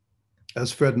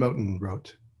 As Fred Moten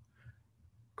wrote,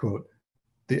 quote,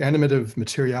 "The animative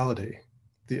materiality,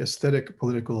 the aesthetic,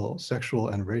 political, sexual,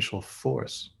 and racial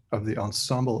force of the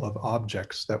ensemble of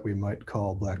objects that we might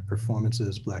call Black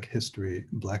performances, Black history,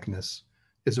 Blackness,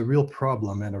 is a real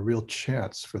problem and a real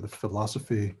chance for the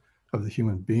philosophy of the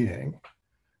human being,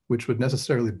 which would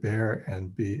necessarily bear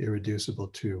and be irreducible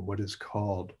to what is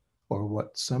called, or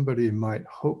what somebody might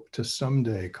hope to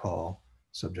someday call,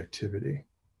 subjectivity,"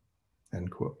 end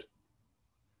quote.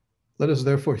 Let us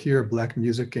therefore hear Black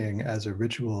musicking as a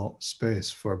ritual space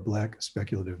for Black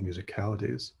speculative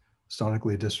musicalities,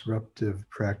 sonically disruptive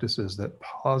practices that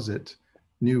posit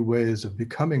new ways of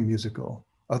becoming musical,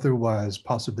 otherwise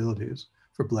possibilities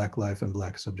for Black life and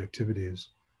Black subjectivities,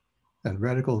 and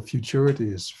radical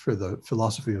futurities for the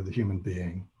philosophy of the human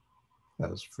being,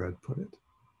 as Fred put it.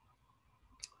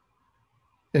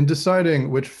 In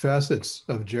deciding which facets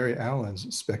of Geri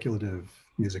Allen's speculative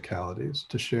musicalities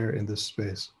to share in this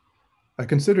space, I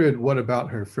considered what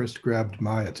about her first grabbed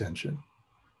my attention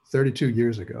 32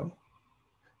 years ago.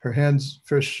 Her hands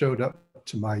first showed up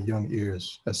to my young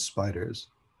ears as spiders,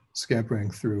 scampering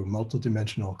through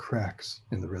multidimensional cracks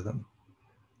in the rhythm.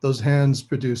 Those hands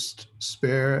produced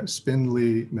spare,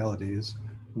 spindly melodies,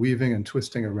 weaving and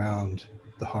twisting around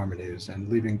the harmonies and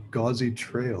leaving gauzy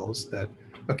trails that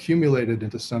accumulated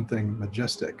into something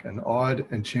majestic, an odd,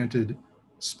 enchanted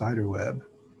spiderweb,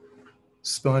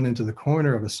 spun into the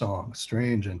corner of a song,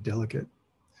 strange and delicate.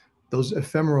 Those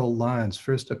ephemeral lines,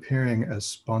 first appearing as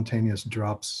spontaneous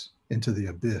drops into the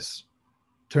abyss,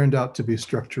 turned out to be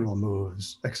structural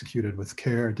moves executed with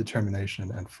care,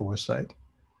 determination, and foresight.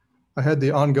 I had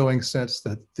the ongoing sense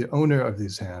that the owner of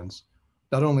these hands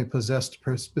not only possessed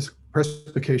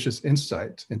perspicacious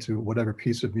insight into whatever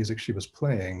piece of music she was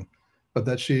playing, but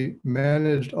that she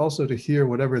managed also to hear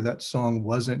whatever that song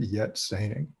wasn't yet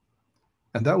saying.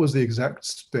 And that was the exact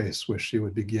space where she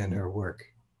would begin her work,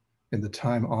 in the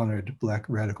time-honored Black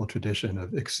radical tradition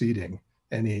of exceeding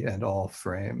any and all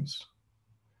frames.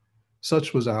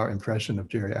 Such was our impression of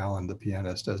Geri Allen, the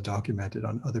pianist, as documented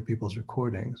on other people's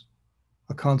recordings,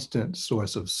 a constant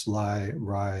source of sly,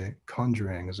 wry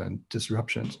conjurings and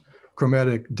disruptions,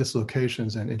 chromatic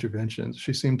dislocations and interventions.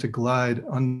 She seemed to glide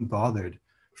unbothered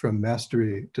from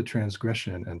mastery to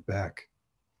transgression and back.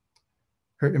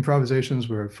 Her improvisations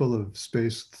were full of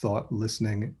space, thought,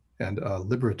 listening, and a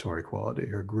liberatory quality.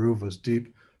 Her groove was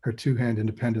deep. Her two-hand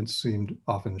independence seemed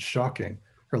often shocking.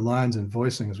 Her lines and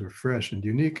voicings were fresh and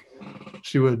unique.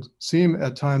 She would seem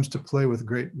at times to play with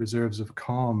great reserves of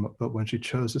calm, but when she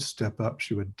chose to step up,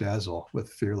 she would dazzle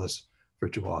with fearless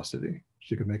virtuosity.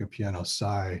 She could make a piano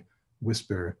sigh,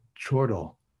 whisper,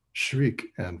 chortle, shriek,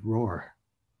 and roar.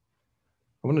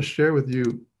 I want to share with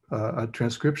you a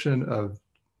transcription of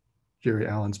Geri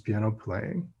Allen's piano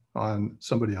playing on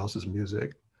somebody else's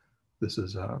music. This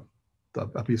is a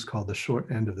piece called "The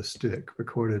Short End of the Stick,"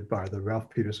 recorded by the Ralph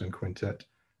Peterson Quintet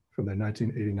from their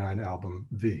 1989 album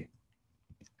V.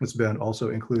 This band also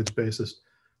includes bassist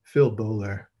Phil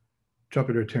Bowler,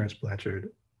 trumpeter Terrence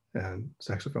Blanchard, and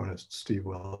saxophonist Steve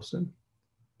Wilson.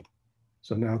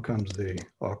 So now comes the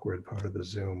awkward part of the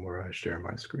Zoom where I share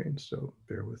my screen. So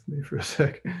bear with me for a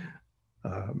sec.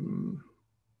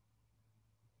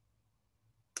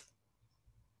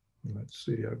 Let's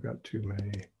see, I've got too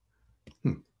many.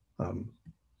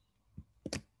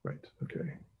 Right,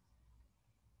 okay.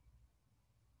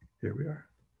 Here we are.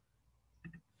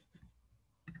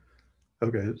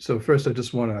 Okay, so first I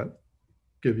just want to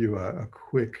give you a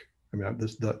quick,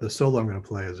 the solo I'm going to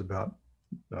play is about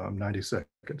 90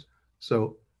 seconds.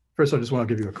 So first I just want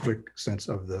to give you a quick sense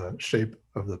of the shape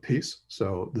of the piece.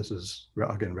 So this is,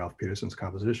 again, Ralph Peterson's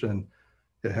composition.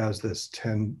 It has this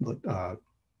 10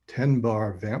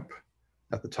 bar vamp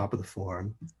at the top of the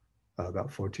form,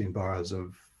 about 14 bars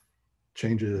of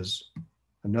changes,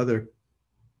 another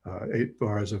 8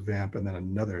 bars of vamp, and then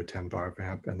another 10 bar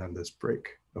vamp, and then this break.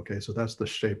 Okay, so that's the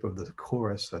shape of the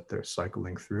chorus that they're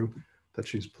cycling through, that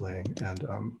she's playing. And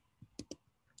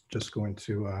just going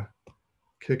to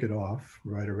kick it off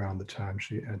right around the time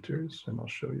she enters, and I'll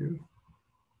show you.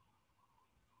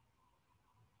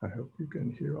 I hope you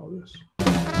can hear all this.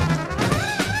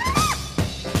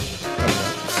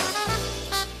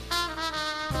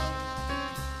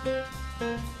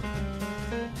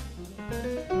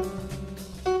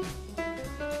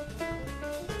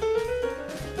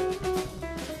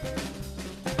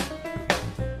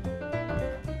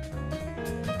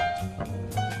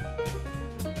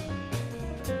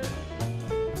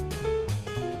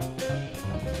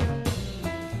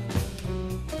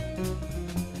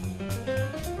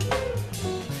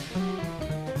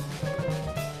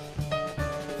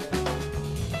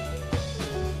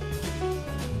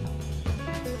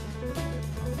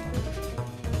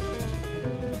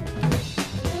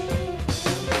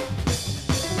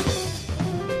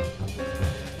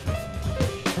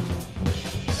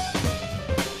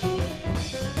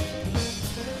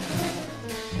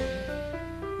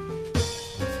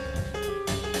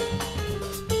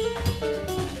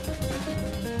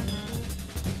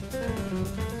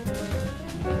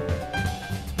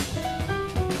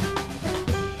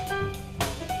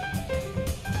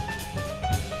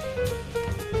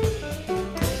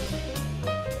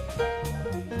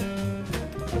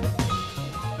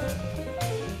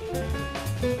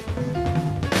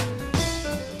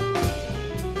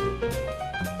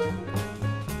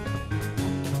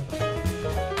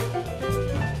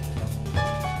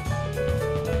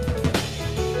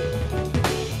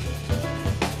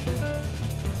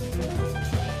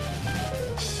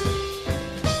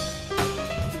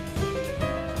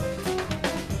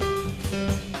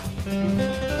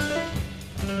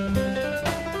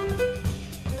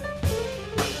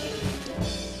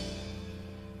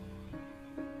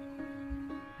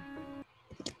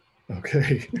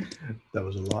 Okay, that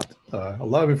was a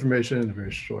lot of information in a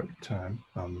very short time.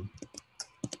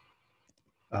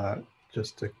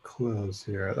 Just to close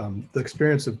here, the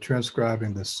experience of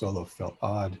transcribing this solo felt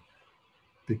odd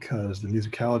because the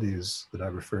musicalities that I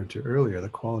referred to earlier, the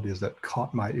qualities that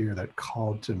caught my ear, that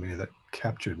called to me, that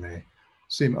captured me,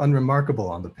 seem unremarkable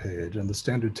on the page, and the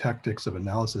standard tactics of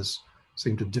analysis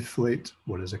seem to deflate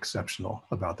what is exceptional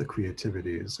about the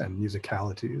creativities and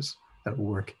musicalities at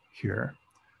work here.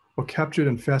 What captured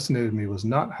and fascinated me was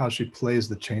not how she plays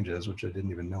the changes, which I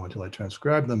didn't even know until I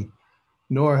transcribed them,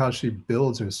 nor how she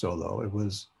builds her solo. It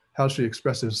was how she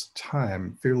expresses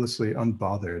time, fearlessly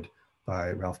unbothered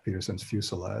by Ralph Peterson's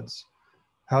fusillades.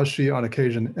 How she on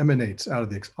occasion emanates out of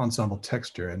the ensemble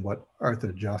texture and what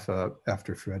Arthur Jaffa,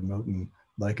 after Fred Moten,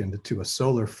 likened to a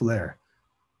solar flare,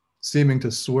 seeming to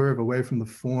swerve away from the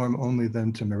form only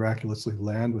then to miraculously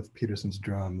land with Peterson's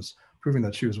drums, proving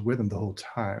that she was with him the whole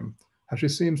time. How she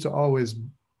seems to always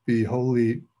be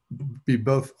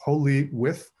both wholly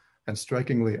with and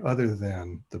strikingly other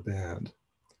than the band.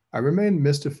 I remain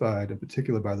mystified in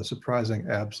particular by the surprising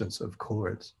absence of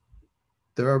chords.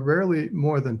 There are rarely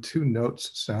more than 2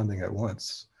 notes sounding at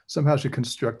once. Somehow she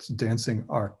constructs dancing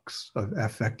arcs of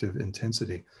affective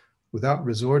intensity without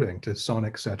resorting to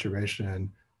sonic saturation,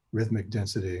 rhythmic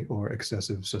density, or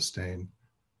excessive sustain.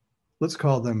 Let's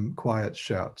call them quiet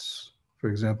shouts. For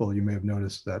example, you may have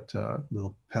noticed that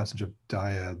little passage of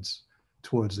dyads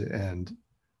towards the end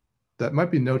that might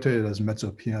be notated as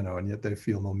mezzo piano, and yet they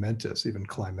feel momentous, even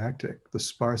climactic. The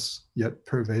sparse yet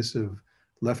pervasive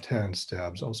left-hand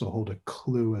stabs also hold a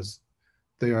clue, as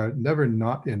they are never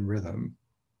not in rhythm,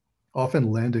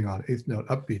 often landing on 8th note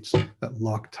upbeats that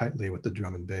lock tightly with the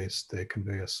drum and bass. They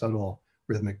convey a subtle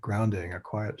rhythmic grounding, a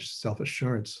quiet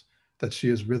self-assurance that she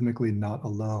is rhythmically not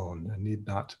alone and need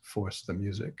not force the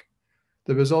music.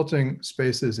 The resulting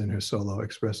spaces in her solo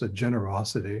express a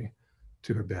generosity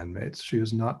to her bandmates. She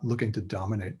is not looking to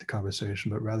dominate the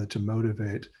conversation, but rather to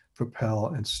motivate, propel,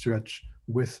 and stretch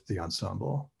with the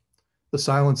ensemble. The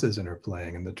silences in her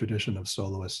playing, in the tradition of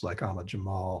soloists like Ahmad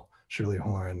Jamal, Shirley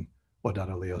Horn,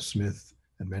 Wadada Leo Smith,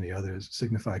 and many others,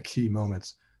 signify key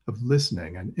moments of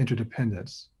listening and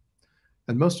interdependence.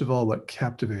 And most of all, what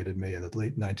captivated me in the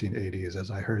late 1980s as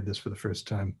I heard this for the first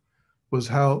time was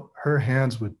how her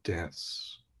hands would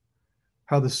dance,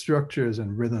 how the structures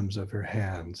and rhythms of her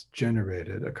hands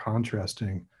generated a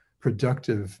contrasting,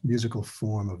 productive musical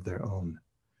form of their own.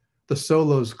 The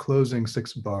solo's closing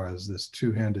 6 bars, this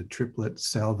two-handed triplet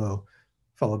salvo,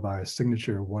 followed by a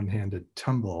signature one-handed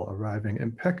tumble arriving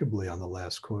impeccably on the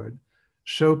last chord,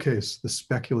 showcase the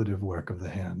speculative work of the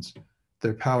hands,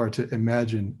 their power to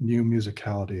imagine new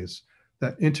musicalities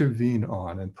that intervene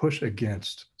on and push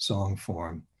against song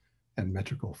form and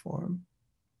metrical form.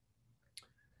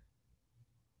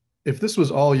 If this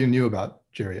was all you knew about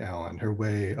Geri Allen, her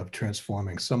way of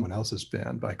transforming someone else's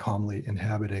band by calmly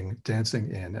inhabiting,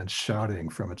 dancing in, and shouting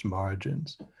from its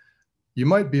margins, you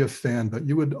might be a fan, but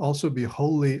you would also be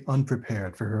wholly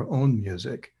unprepared for her own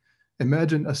music.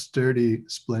 Imagine a sturdy,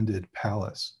 splendid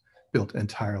palace built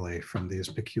entirely from these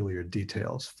peculiar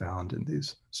details found in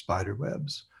these spider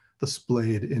webs, the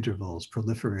splayed intervals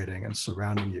proliferating and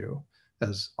surrounding you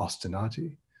as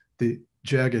ostinati, the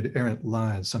jagged errant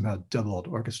lines somehow doubled,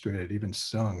 orchestrated, even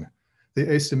sung, the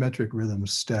asymmetric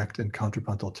rhythms stacked in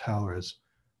contrapuntal towers,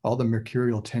 all the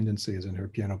mercurial tendencies in her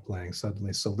piano playing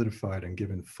suddenly solidified and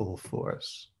given full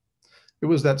force. It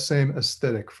was that same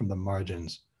aesthetic from the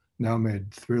margins, now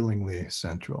made thrillingly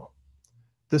central.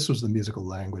 This was the musical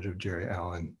language of Geri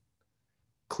Allen,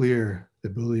 clear,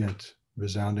 ebullient,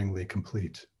 resoundingly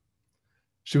complete.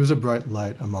 She was a bright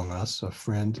light among us, a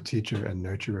friend, teacher, and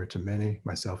nurturer to many,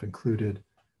 myself included,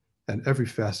 and every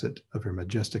facet of her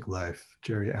majestic life,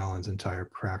 Geri Allen's entire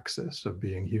praxis of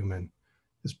being human,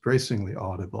 is bracingly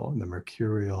audible in the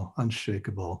mercurial,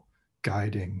 unshakable,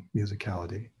 guiding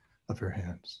musicality of her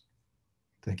hands.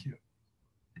 Thank you.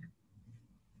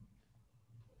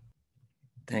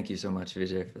 Thank you so much,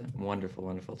 Vijay, for that wonderful,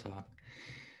 wonderful talk.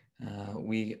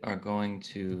 We are going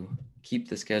to keep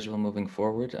the schedule moving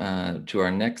forward to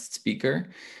our next speaker,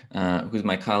 who's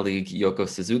my colleague, Yoko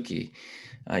Suzuki.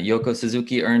 Yoko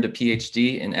Suzuki earned a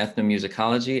PhD in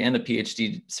ethnomusicology and a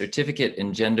PhD certificate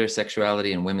in gender,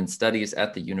 sexuality, and women's studies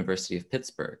at the University of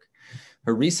Pittsburgh.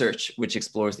 Her research, which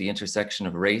explores the intersection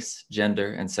of race,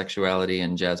 gender, and sexuality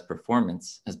in jazz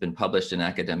performance, has been published in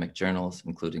academic journals,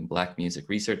 including Black Music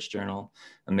Research Journal,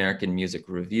 American Music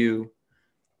Review,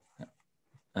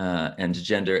 and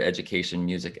Gender, Education,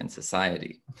 Music, and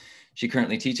Society. She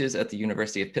currently teaches at the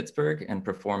University of Pittsburgh and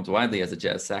performs widely as a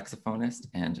jazz saxophonist,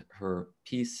 and her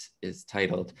piece is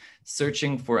titled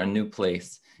Searching for a New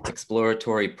Place,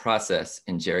 Exploratory Process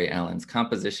in Geri Allen's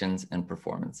Compositions and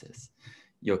Performances.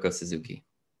 Yoko Suzuki.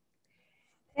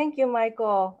 Thank you,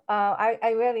 Michael.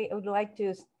 I really would like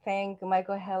to thank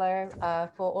Michael Heller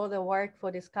for all the work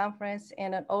for this conference,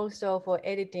 and then also for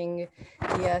editing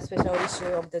the special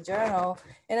issue of the journal.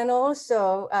 And then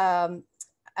also,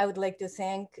 I would like to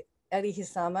thank Eli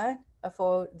Hisama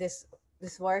for this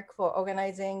work, for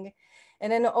organizing.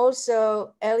 And then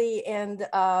also Eli and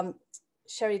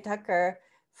Sherry Tucker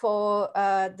for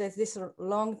this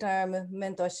long-term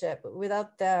mentorship.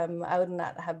 Without them, I would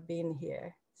not have been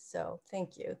here. So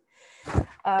thank you.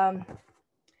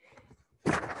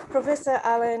 Professor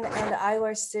Allen and I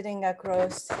were sitting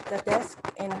across the desk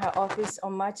in her office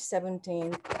on March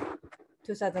 17,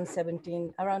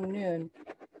 2017, around noon.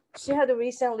 She had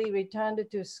recently returned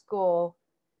to school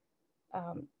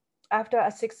after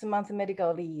a 6-month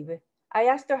medical leave. I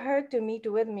asked her to meet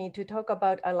with me to talk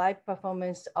about a live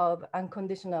performance of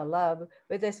Unconditional Love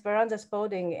with Esperanza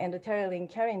Spalding and Terry Lynn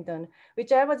Carrington,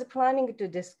 which I was planning to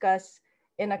discuss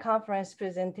in a conference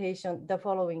presentation the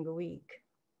following week.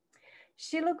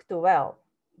 She looked well,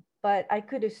 but I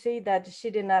could see that she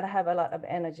did not have a lot of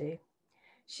energy.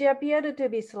 She appeared to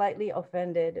be slightly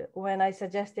offended when I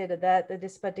suggested that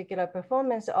this particular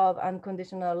performance of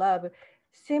Unconditional Love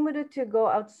seemed to go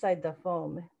outside the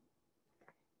form.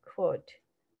 Quote,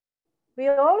 "We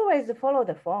always follow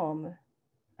the form,"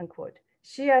 unquote.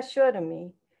 She assured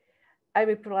me. I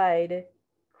replied,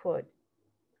 quote,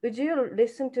 "Would you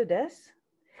listen to this?"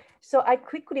 So I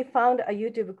quickly found a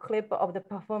YouTube clip of the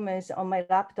performance on my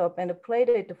laptop and played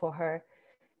it for her.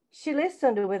 She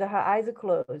listened with her eyes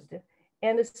closed,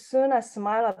 and soon a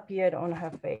smile appeared on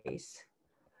her face.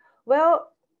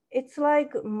 "Well, it's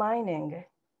like mining."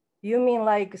 "You mean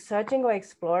like searching or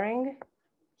exploring?"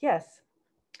 Yes.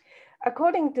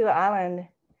 According to Alan,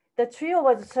 the trio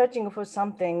was searching for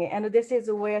something, and this is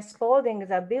where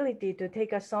Spaulding's ability to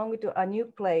take a song to a new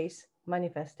place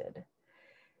manifested.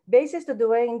 Bassist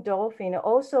Dwayne Dolphin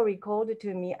also recalled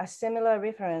to me a similar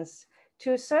reference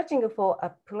to searching for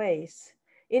a place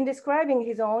in describing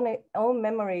his own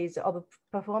memories of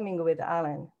performing with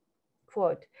Alan.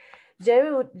 Quote,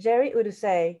 Geri would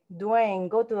say, Dwayne,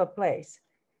 go to a place,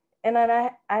 and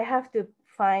then I have to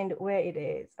find where it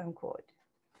is, unquote.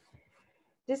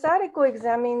 This article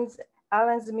examines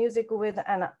Alan's music with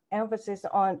an emphasis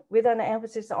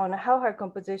on how her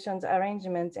compositions,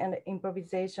 arrangements, and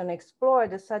improvisation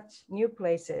explored such new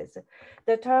places,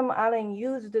 the term Alan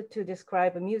used to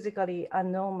describe musically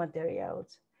unknown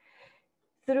materials.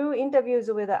 Through interviews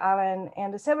with Alan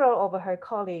and several of her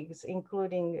colleagues,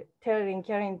 including Terry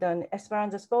Carrington,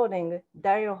 Esperanza Spalding,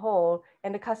 Daryl Hall,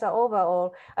 and Casa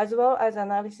Overall, as well as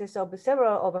analysis of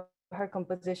several of her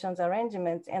compositions,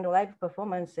 arrangements, and live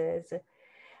performances,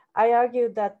 I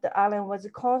argued that Alan was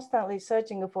constantly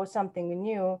searching for something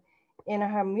new in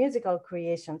her musical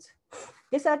creations.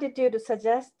 This attitude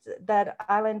suggests that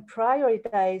Alan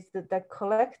prioritized the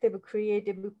collective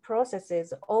creative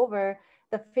processes over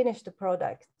the finished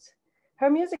products. Her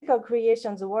musical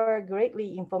creations were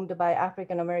greatly informed by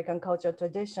African American cultural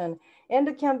tradition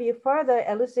and can be further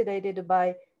elucidated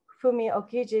by Fumi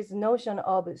Okiji's notion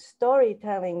of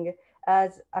storytelling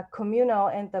as a communal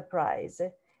enterprise,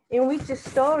 in which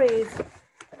stories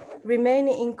remain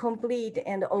incomplete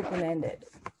and open-ended.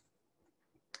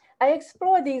 I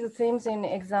explore these themes in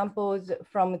examples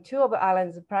from two of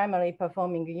Alan's primary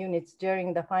performing units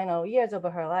during the final years of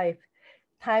her life,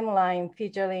 Timeline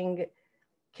featuring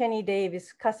Kenny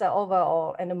Davis, Casa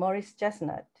Overall, and Maurice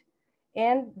Chestnut,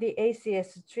 and the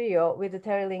ACS Trio with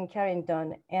Terry Lynn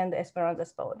Carrington and Esperanza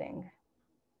Spalding.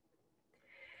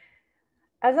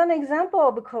 As an example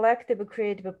of collective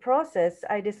creative process,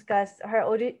 I discussed her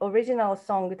original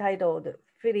song titled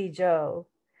Philly Joe,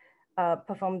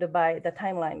 performed by the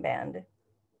Timeline Band.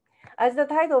 As the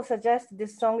title suggests,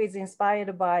 this song is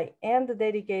inspired by and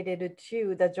dedicated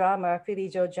to the drummer Philly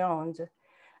Joe Jones.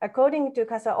 According to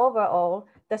Casa Overall,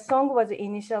 the song was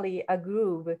initially a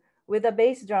groove with a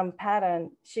bass drum pattern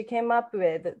she came up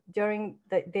with during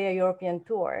their European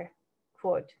tour.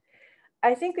 Quote,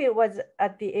 I think it was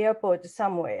at the airport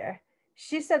somewhere.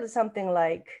 She said something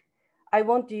like, I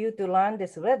want you to learn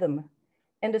this rhythm,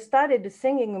 and started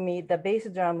singing me the bass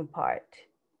drum part,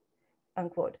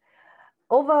 unquote.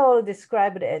 Overall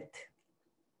described it,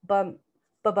 bum,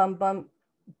 ba-bum, bum,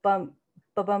 bum,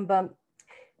 ba-bum, bum.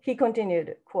 He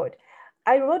continued, quote,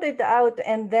 I wrote it out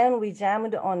and then we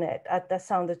jammed on it at the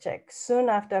sound check soon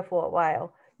after for a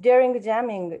while. During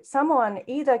jamming, someone,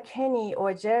 either Kenny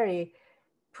or Geri,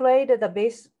 played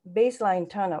the baseline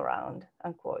turnaround,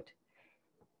 unquote.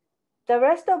 The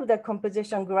rest of the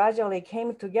composition gradually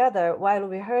came together while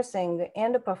rehearsing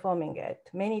and performing it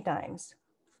many times.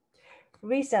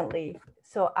 Recently,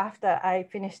 so after I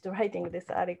finished writing this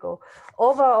article,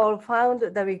 Overall found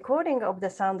the recording of the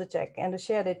sound check and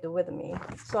shared it with me.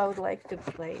 So I would like to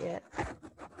play it.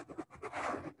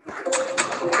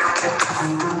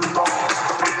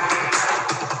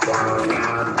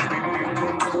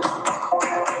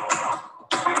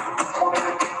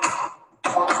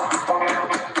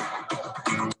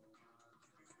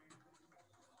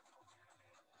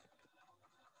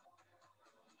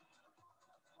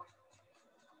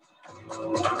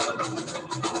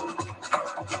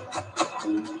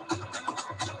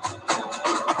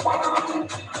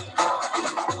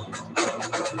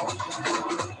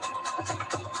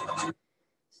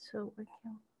 So we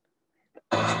can.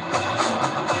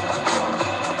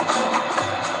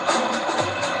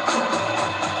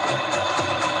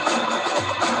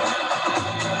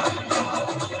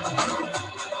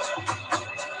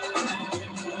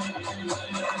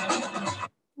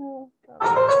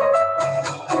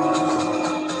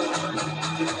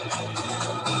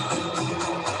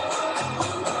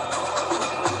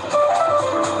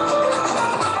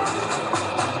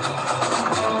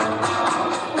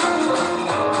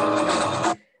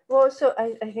 Well, so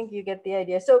I think you get the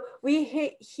idea. So we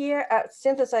hear a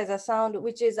synthesizer sound,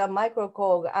 which is a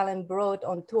microcog Alan brought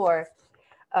on tour.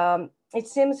 It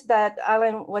seems that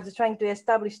Alan was trying to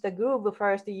establish the groove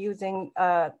first using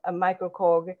a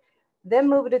microcog, then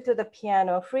moved to the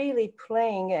piano, freely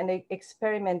playing and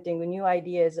experimenting with new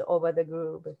ideas over the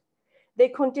groove. They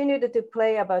continued to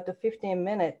play about 15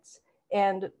 minutes,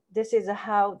 and this is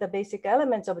how the basic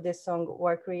elements of this song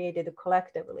were created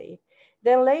collectively.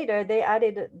 Then later, they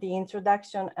added the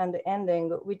introduction and the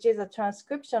ending, which is a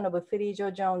transcription of Philly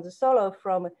Joe Jones' solo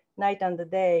from Night and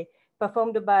Day,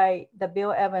 performed by the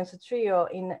Bill Evans Trio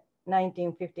in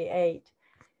 1958.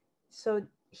 So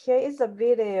here is a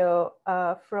video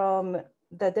from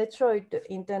the Detroit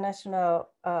International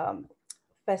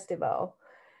Festival.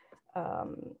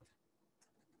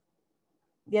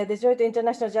 Detroit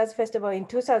International Jazz Festival in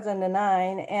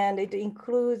 2009, and it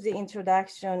includes the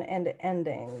introduction and the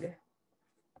ending.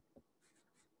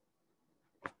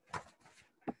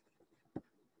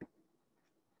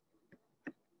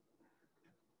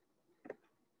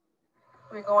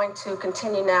 We're going to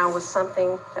continue now with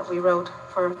something that we wrote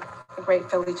for the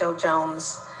great Philly Joe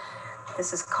Jones.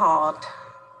 This is called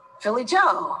Philly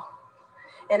Joe,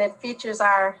 and it features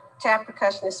our tap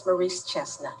percussionist, Maurice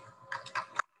Chestnut.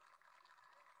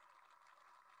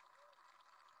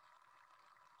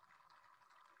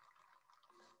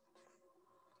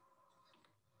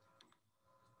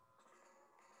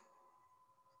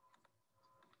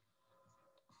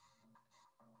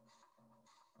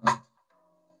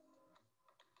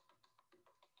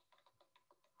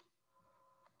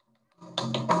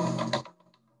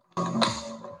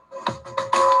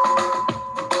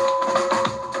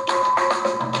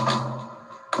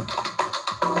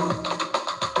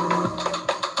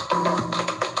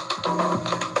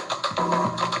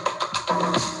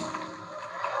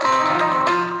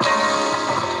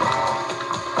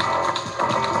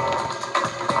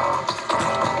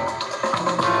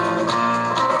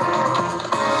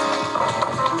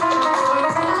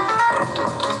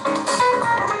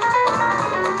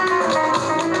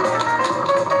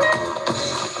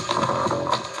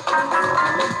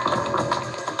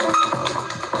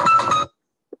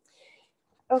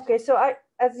 Okay, so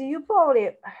as you probably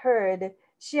heard,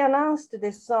 she announced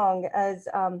this song as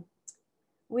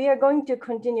we are going to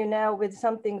continue now with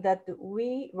something that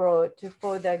we wrote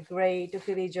for the great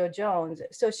Philly Joe Jones.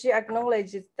 So she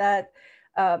acknowledges that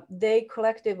they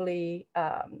collectively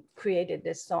created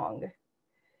this song.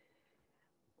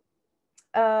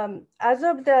 As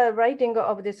of the writing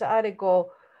of this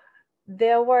article,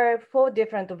 there were 4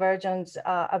 different versions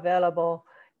available.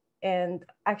 And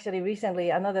actually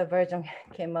recently another version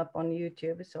came up on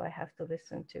YouTube, so I have to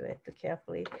listen to it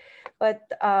carefully. But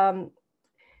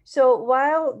so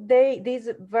while these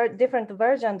different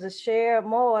versions share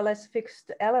more or less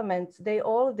fixed elements, they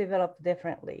all develop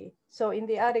differently. So in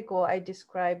the article, I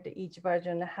described each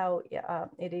version, how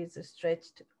it is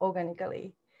stretched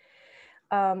organically.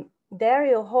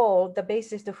 Daryl Hall, the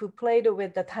bassist who played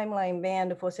with the Timeline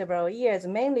Band for several years,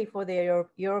 mainly for their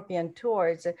European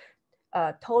tours,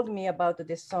 told me about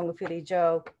this song, Philly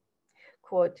Joe,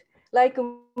 quote, "Like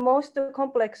most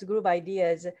complex group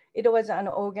ideas, it was an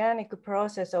organic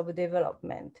process of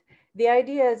development. The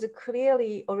ideas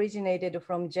clearly originated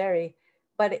from Geri,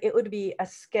 but it would be a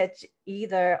sketch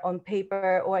either on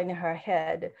paper or in her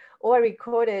head, or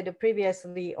recorded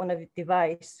previously on a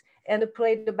device and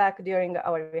played back during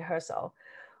our rehearsal.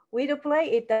 We'd play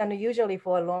it unusually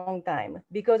for a long time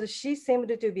because she seemed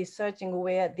to be searching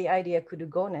where the idea could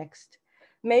go next.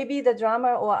 Maybe the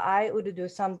drummer or I would do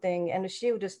something and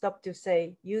she would stop to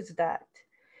say, use that.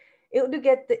 It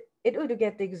would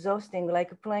get exhausting,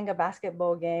 like playing a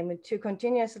basketball game, to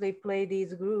continuously play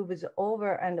these grooves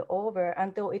over and over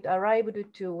until it arrived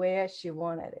to where she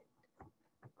wanted it,"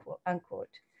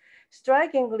 unquote.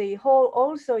 Strikingly, Hall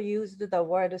also used the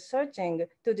word searching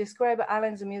to describe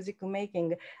Alan's music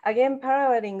making, again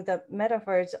paralleling the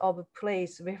metaphors of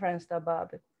place referenced above.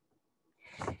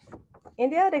 In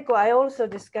the article, I also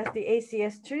discussed the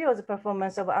ACS Trio's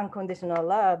performance of Unconditional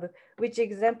Love, which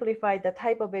exemplified the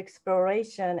type of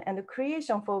exploration and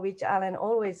creation for which Alan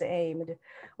always aimed.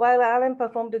 While Alan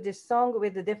performed this song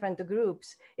with different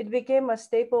groups, it became a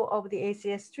staple of the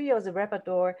ACS Trio's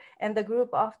repertoire, and the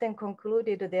group often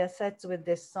concluded their sets with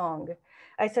this song.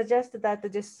 I suggest that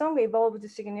this song evolved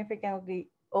significantly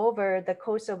over the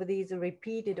course of these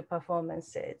repeated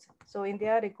performances. So in the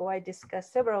article, I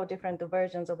discussed several different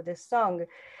versions of this song,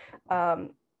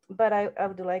 but I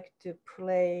would like to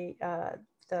play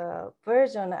the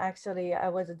version actually I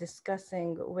was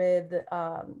discussing with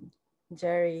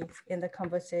Geri in the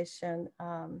conversation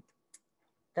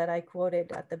that I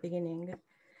quoted at the beginning.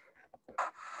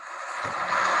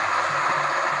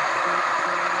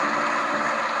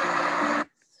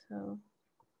 So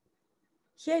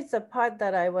here's the part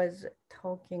that I was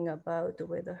talking about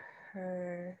with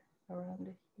her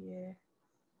around here.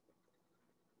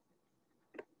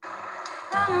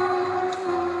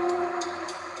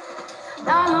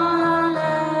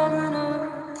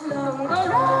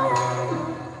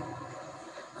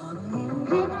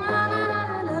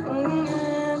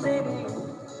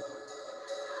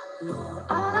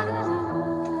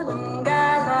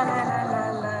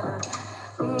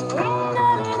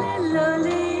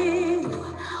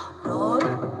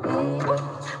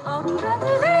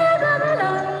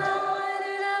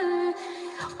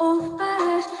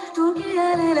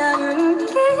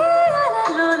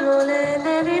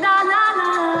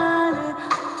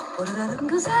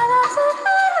 So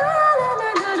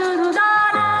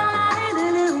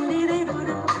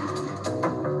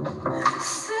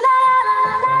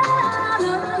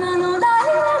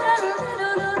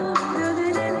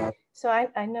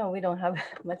I know we don't have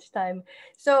much time.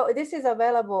 So this is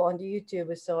available on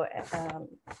YouTube. So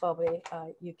probably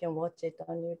you can watch it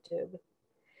on YouTube.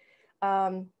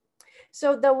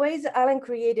 So the ways Alan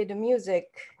created the music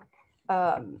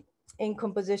in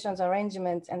compositions,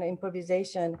 arrangements, and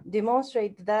improvisation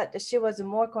demonstrate that she was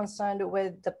more concerned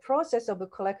with the process of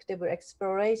collective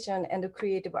exploration and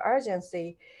creative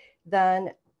urgency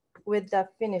than with the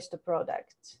finished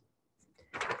product.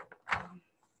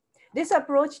 This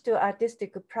approach to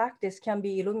artistic practice can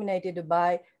be illuminated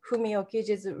by Fumio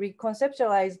Kiji's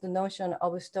reconceptualized notion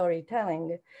of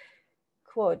storytelling.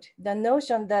 Quote, the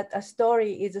notion that a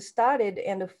story is started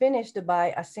and finished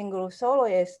by a single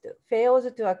soloist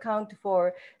fails to account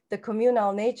for the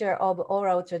communal nature of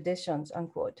oral traditions,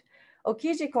 unquote.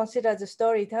 Okiji considers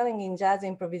storytelling in jazz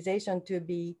improvisation to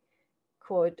be,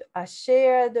 quote, a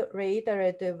shared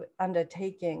reiterative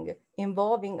undertaking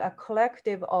involving a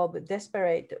collective of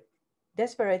disparate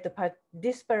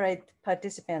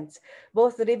participants,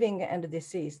 both living and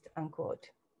deceased,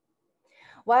 unquote.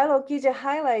 While Okiji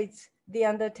highlights the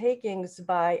undertakings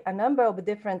by a number of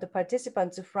different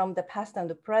participants from the past and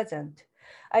the present,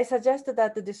 I suggest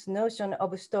that this notion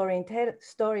of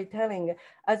storytelling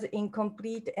as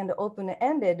incomplete and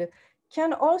open-ended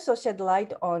can also shed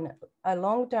light on a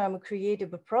long-term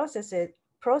creative process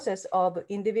of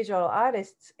individual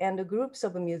artists and groups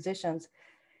of musicians,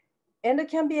 and it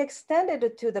can be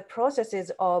extended to the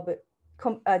processes of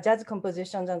jazz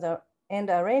compositions and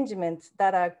arrangements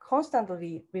that are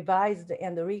constantly revised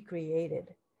and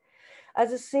recreated.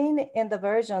 As seen in the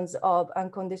versions of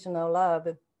Unconditional Love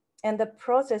and the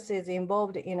processes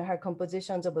involved in her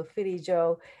compositions of Philly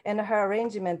Joe and her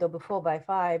arrangement of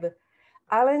 4x5,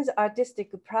 Alan's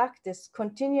artistic practice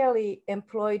continually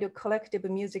employed collective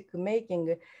music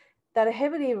making that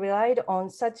heavily relied on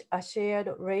such a shared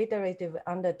reiterative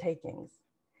undertakings.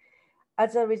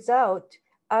 As a result,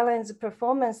 Alan's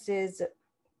performances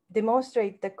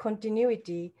demonstrate the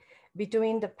continuity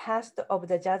between the past of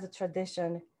the jazz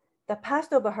tradition, the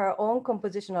past of her own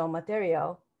compositional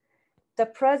material, the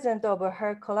present of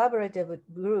her collaborative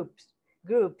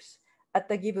groups at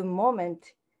the given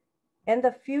moment, and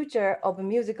the future of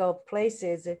musical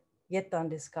places yet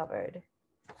undiscovered.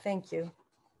 Thank you.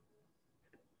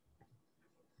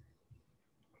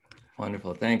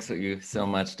 Wonderful. Thanks you so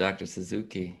much, Dr.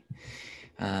 Suzuki.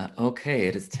 Okay,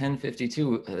 it is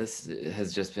 10:52. This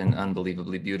has just been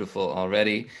unbelievably beautiful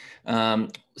already.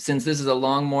 Since this is a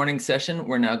long morning session,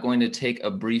 we're now going to take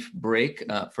a brief break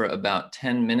for about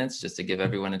 10 minutes just to give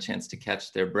everyone a chance to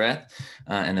catch their breath.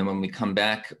 And then when we come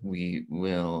back, we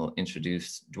will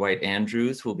introduce Dwight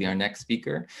Andrews, who will be our next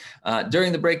speaker.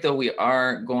 During the break, though, we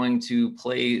are going to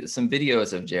play some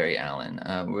videos of Geri Allen.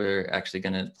 We're actually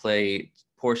going to play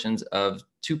portions of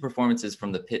 2 performances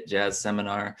from the Pitt Jazz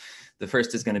Seminar. The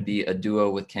first is going to be a duo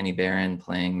with Kenny Barron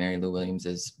playing Mary Lou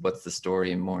Williams's What's the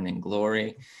Story in Morning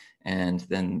Glory. And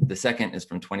then the second is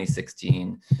from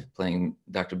 2016, playing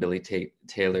Dr. Billy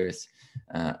Taylor's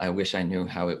I Wish I Knew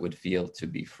How It Would Feel to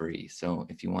Be Free. So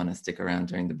if you want to stick around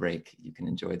during the break, you can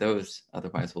enjoy those.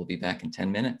 Otherwise, we'll be back in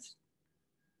 10 minutes.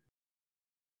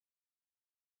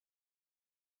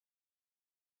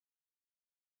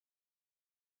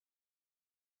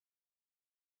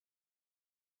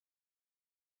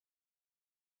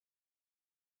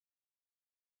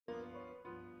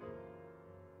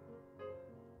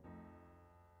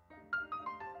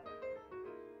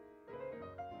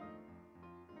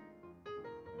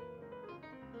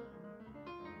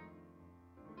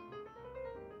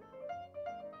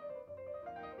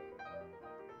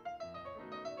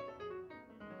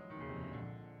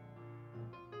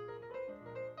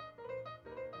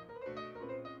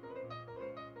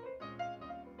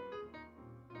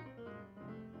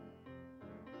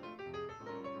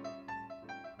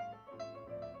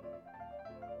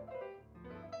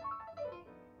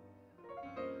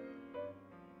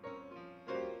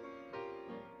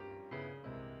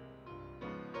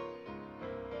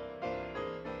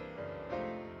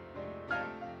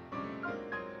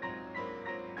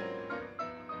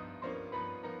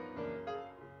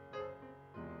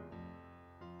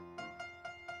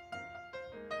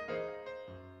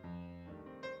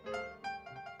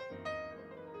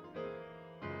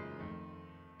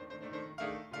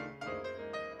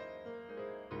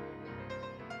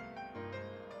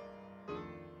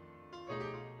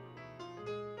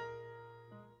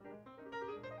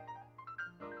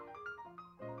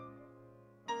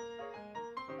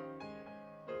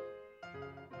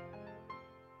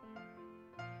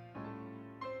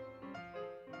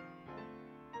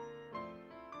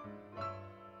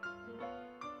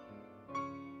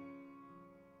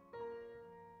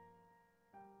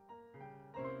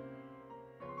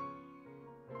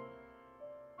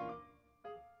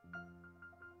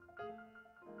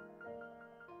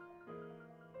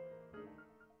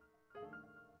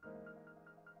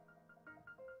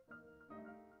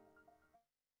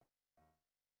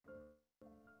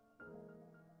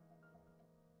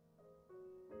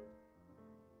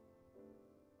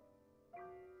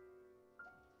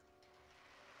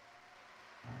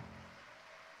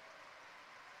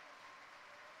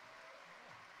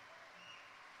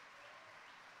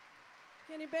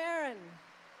 Kenny Barron.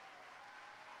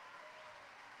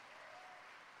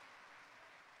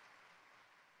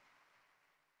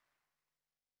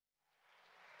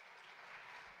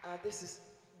 This is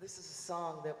a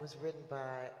song that was written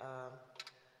by a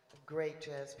great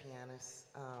jazz pianist,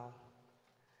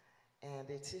 and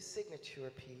it's his signature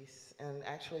piece. And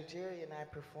actually, Geri and I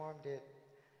performed it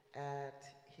at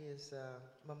his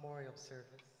memorial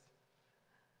service.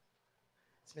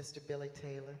 It's Mr. Billy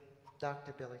Taylor,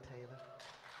 Dr. Billy Taylor.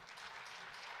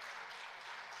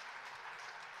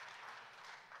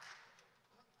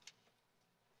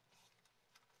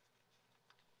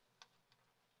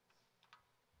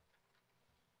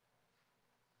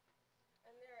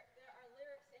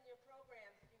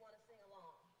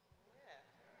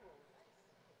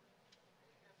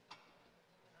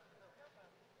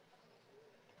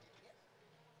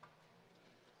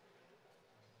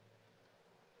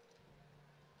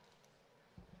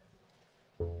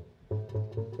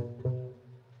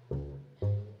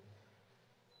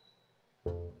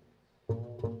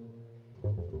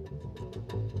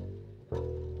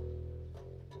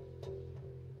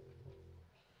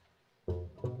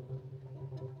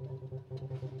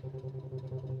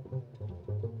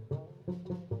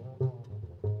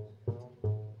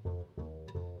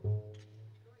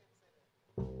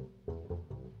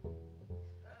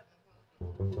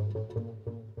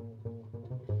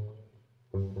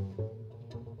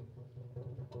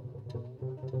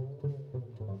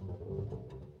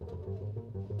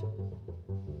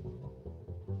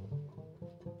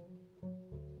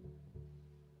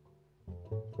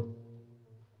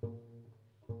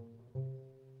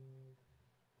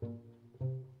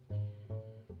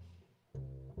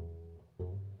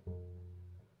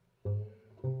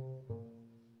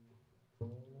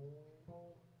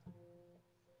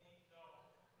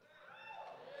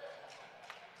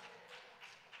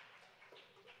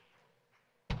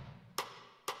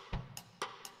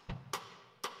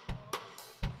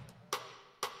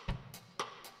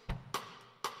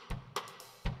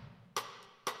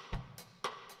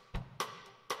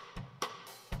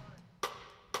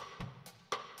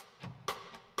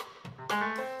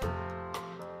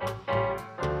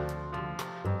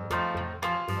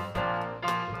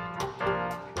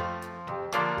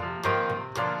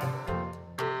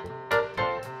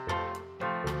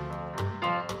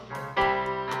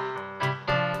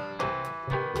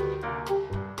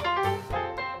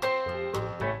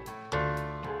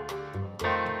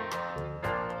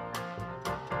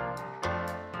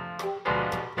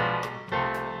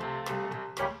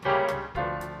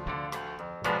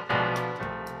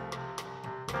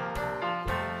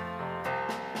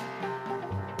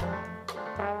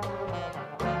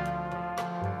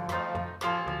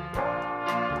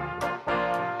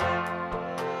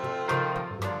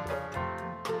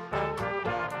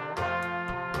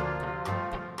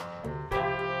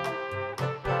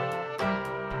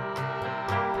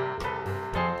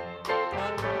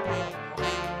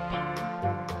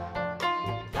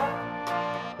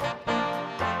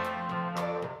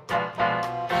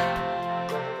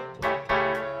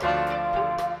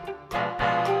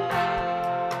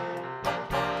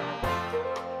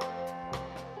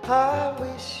 I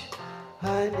wish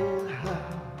I knew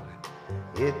how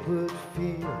it would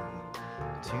feel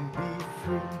to be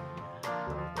free.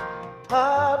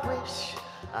 I wish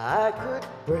I could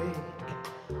break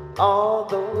all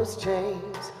those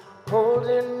chains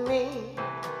holding me.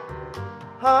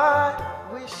 I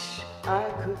wish I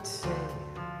could say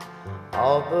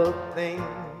all the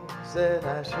things that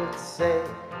I should say.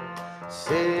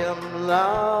 Say 'em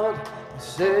loud,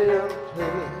 say 'em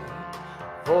clear,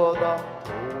 for the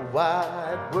whole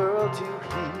wide world to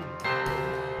hear.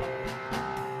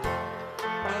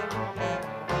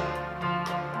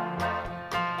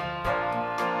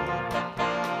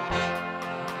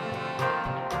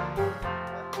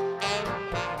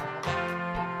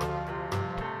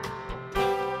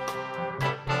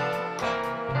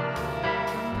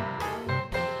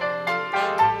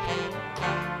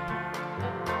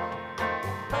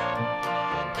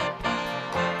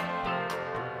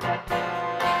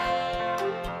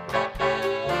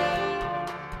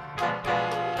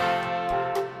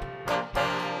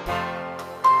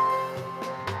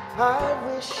 I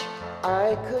wish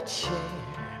I could share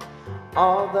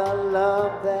all the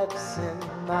love that's in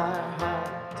my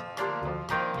heart.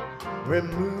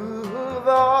 Remove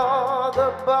all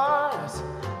the bars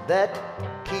that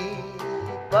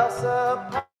keep us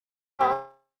apart.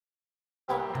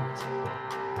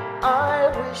 I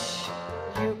wish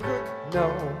you could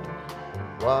know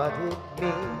what it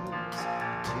means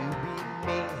to be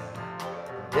me.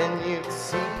 Then you'd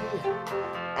see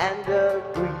and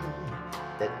agree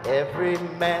that every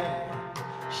man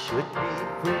should be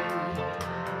free.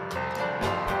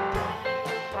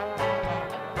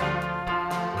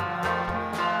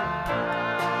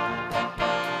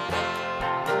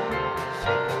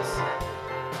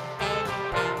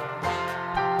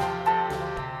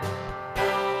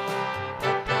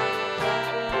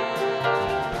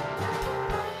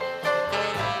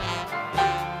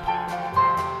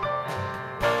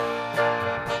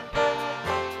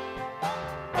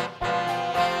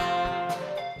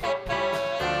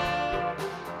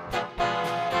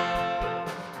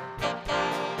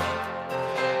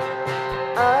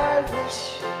 I wish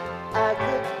I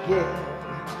could give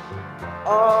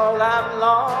all I'm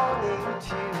longing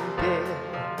to give.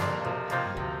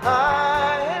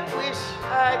 I wish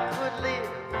I could live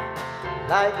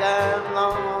like I'm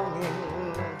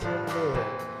longing to live.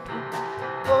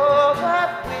 Oh, I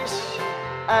wish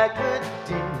I could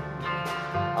do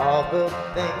all the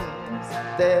things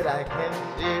that I can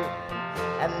do.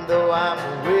 And though I'm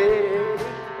way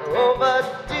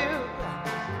overdue,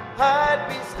 I'd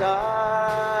be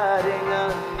starting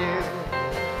anew.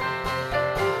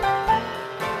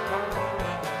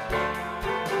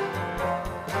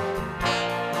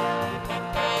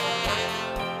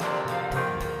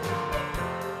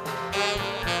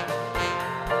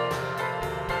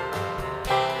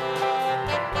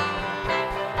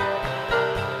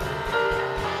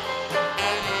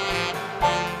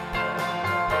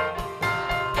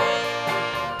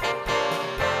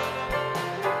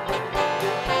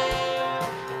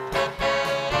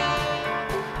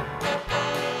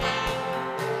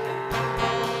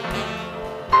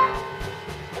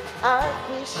 I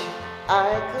wish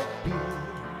I could be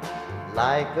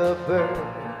like a bird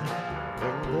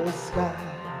in the sky.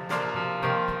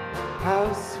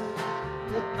 How sweet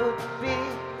it would be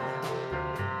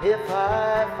if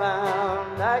I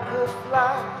found I could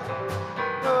fly.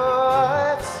 Oh,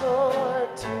 I'd soar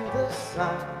to the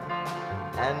sun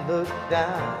and look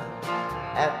down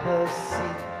at the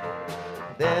sea.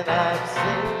 Then I'd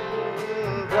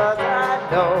sing, 'cause I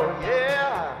know,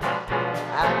 yeah,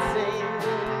 I'd sing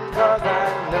 'cause I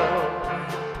know.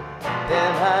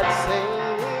 Then I'd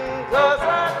sing 'cause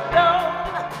I know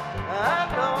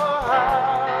how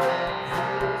it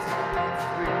feels to be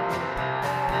free.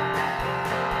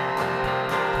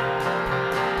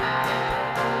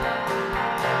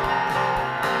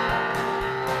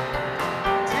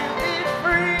 To be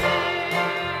free.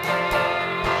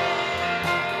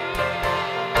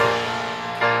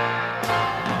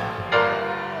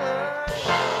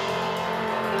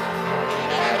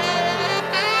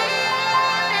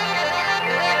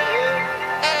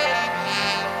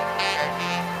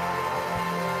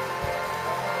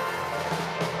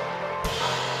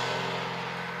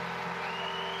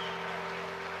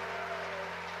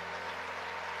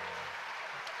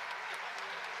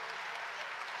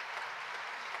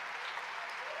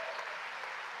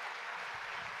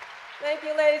 Thank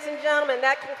you, ladies and gentlemen.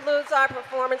 That concludes our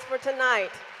performance for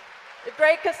tonight. The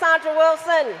great Cassandra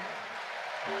Wilson.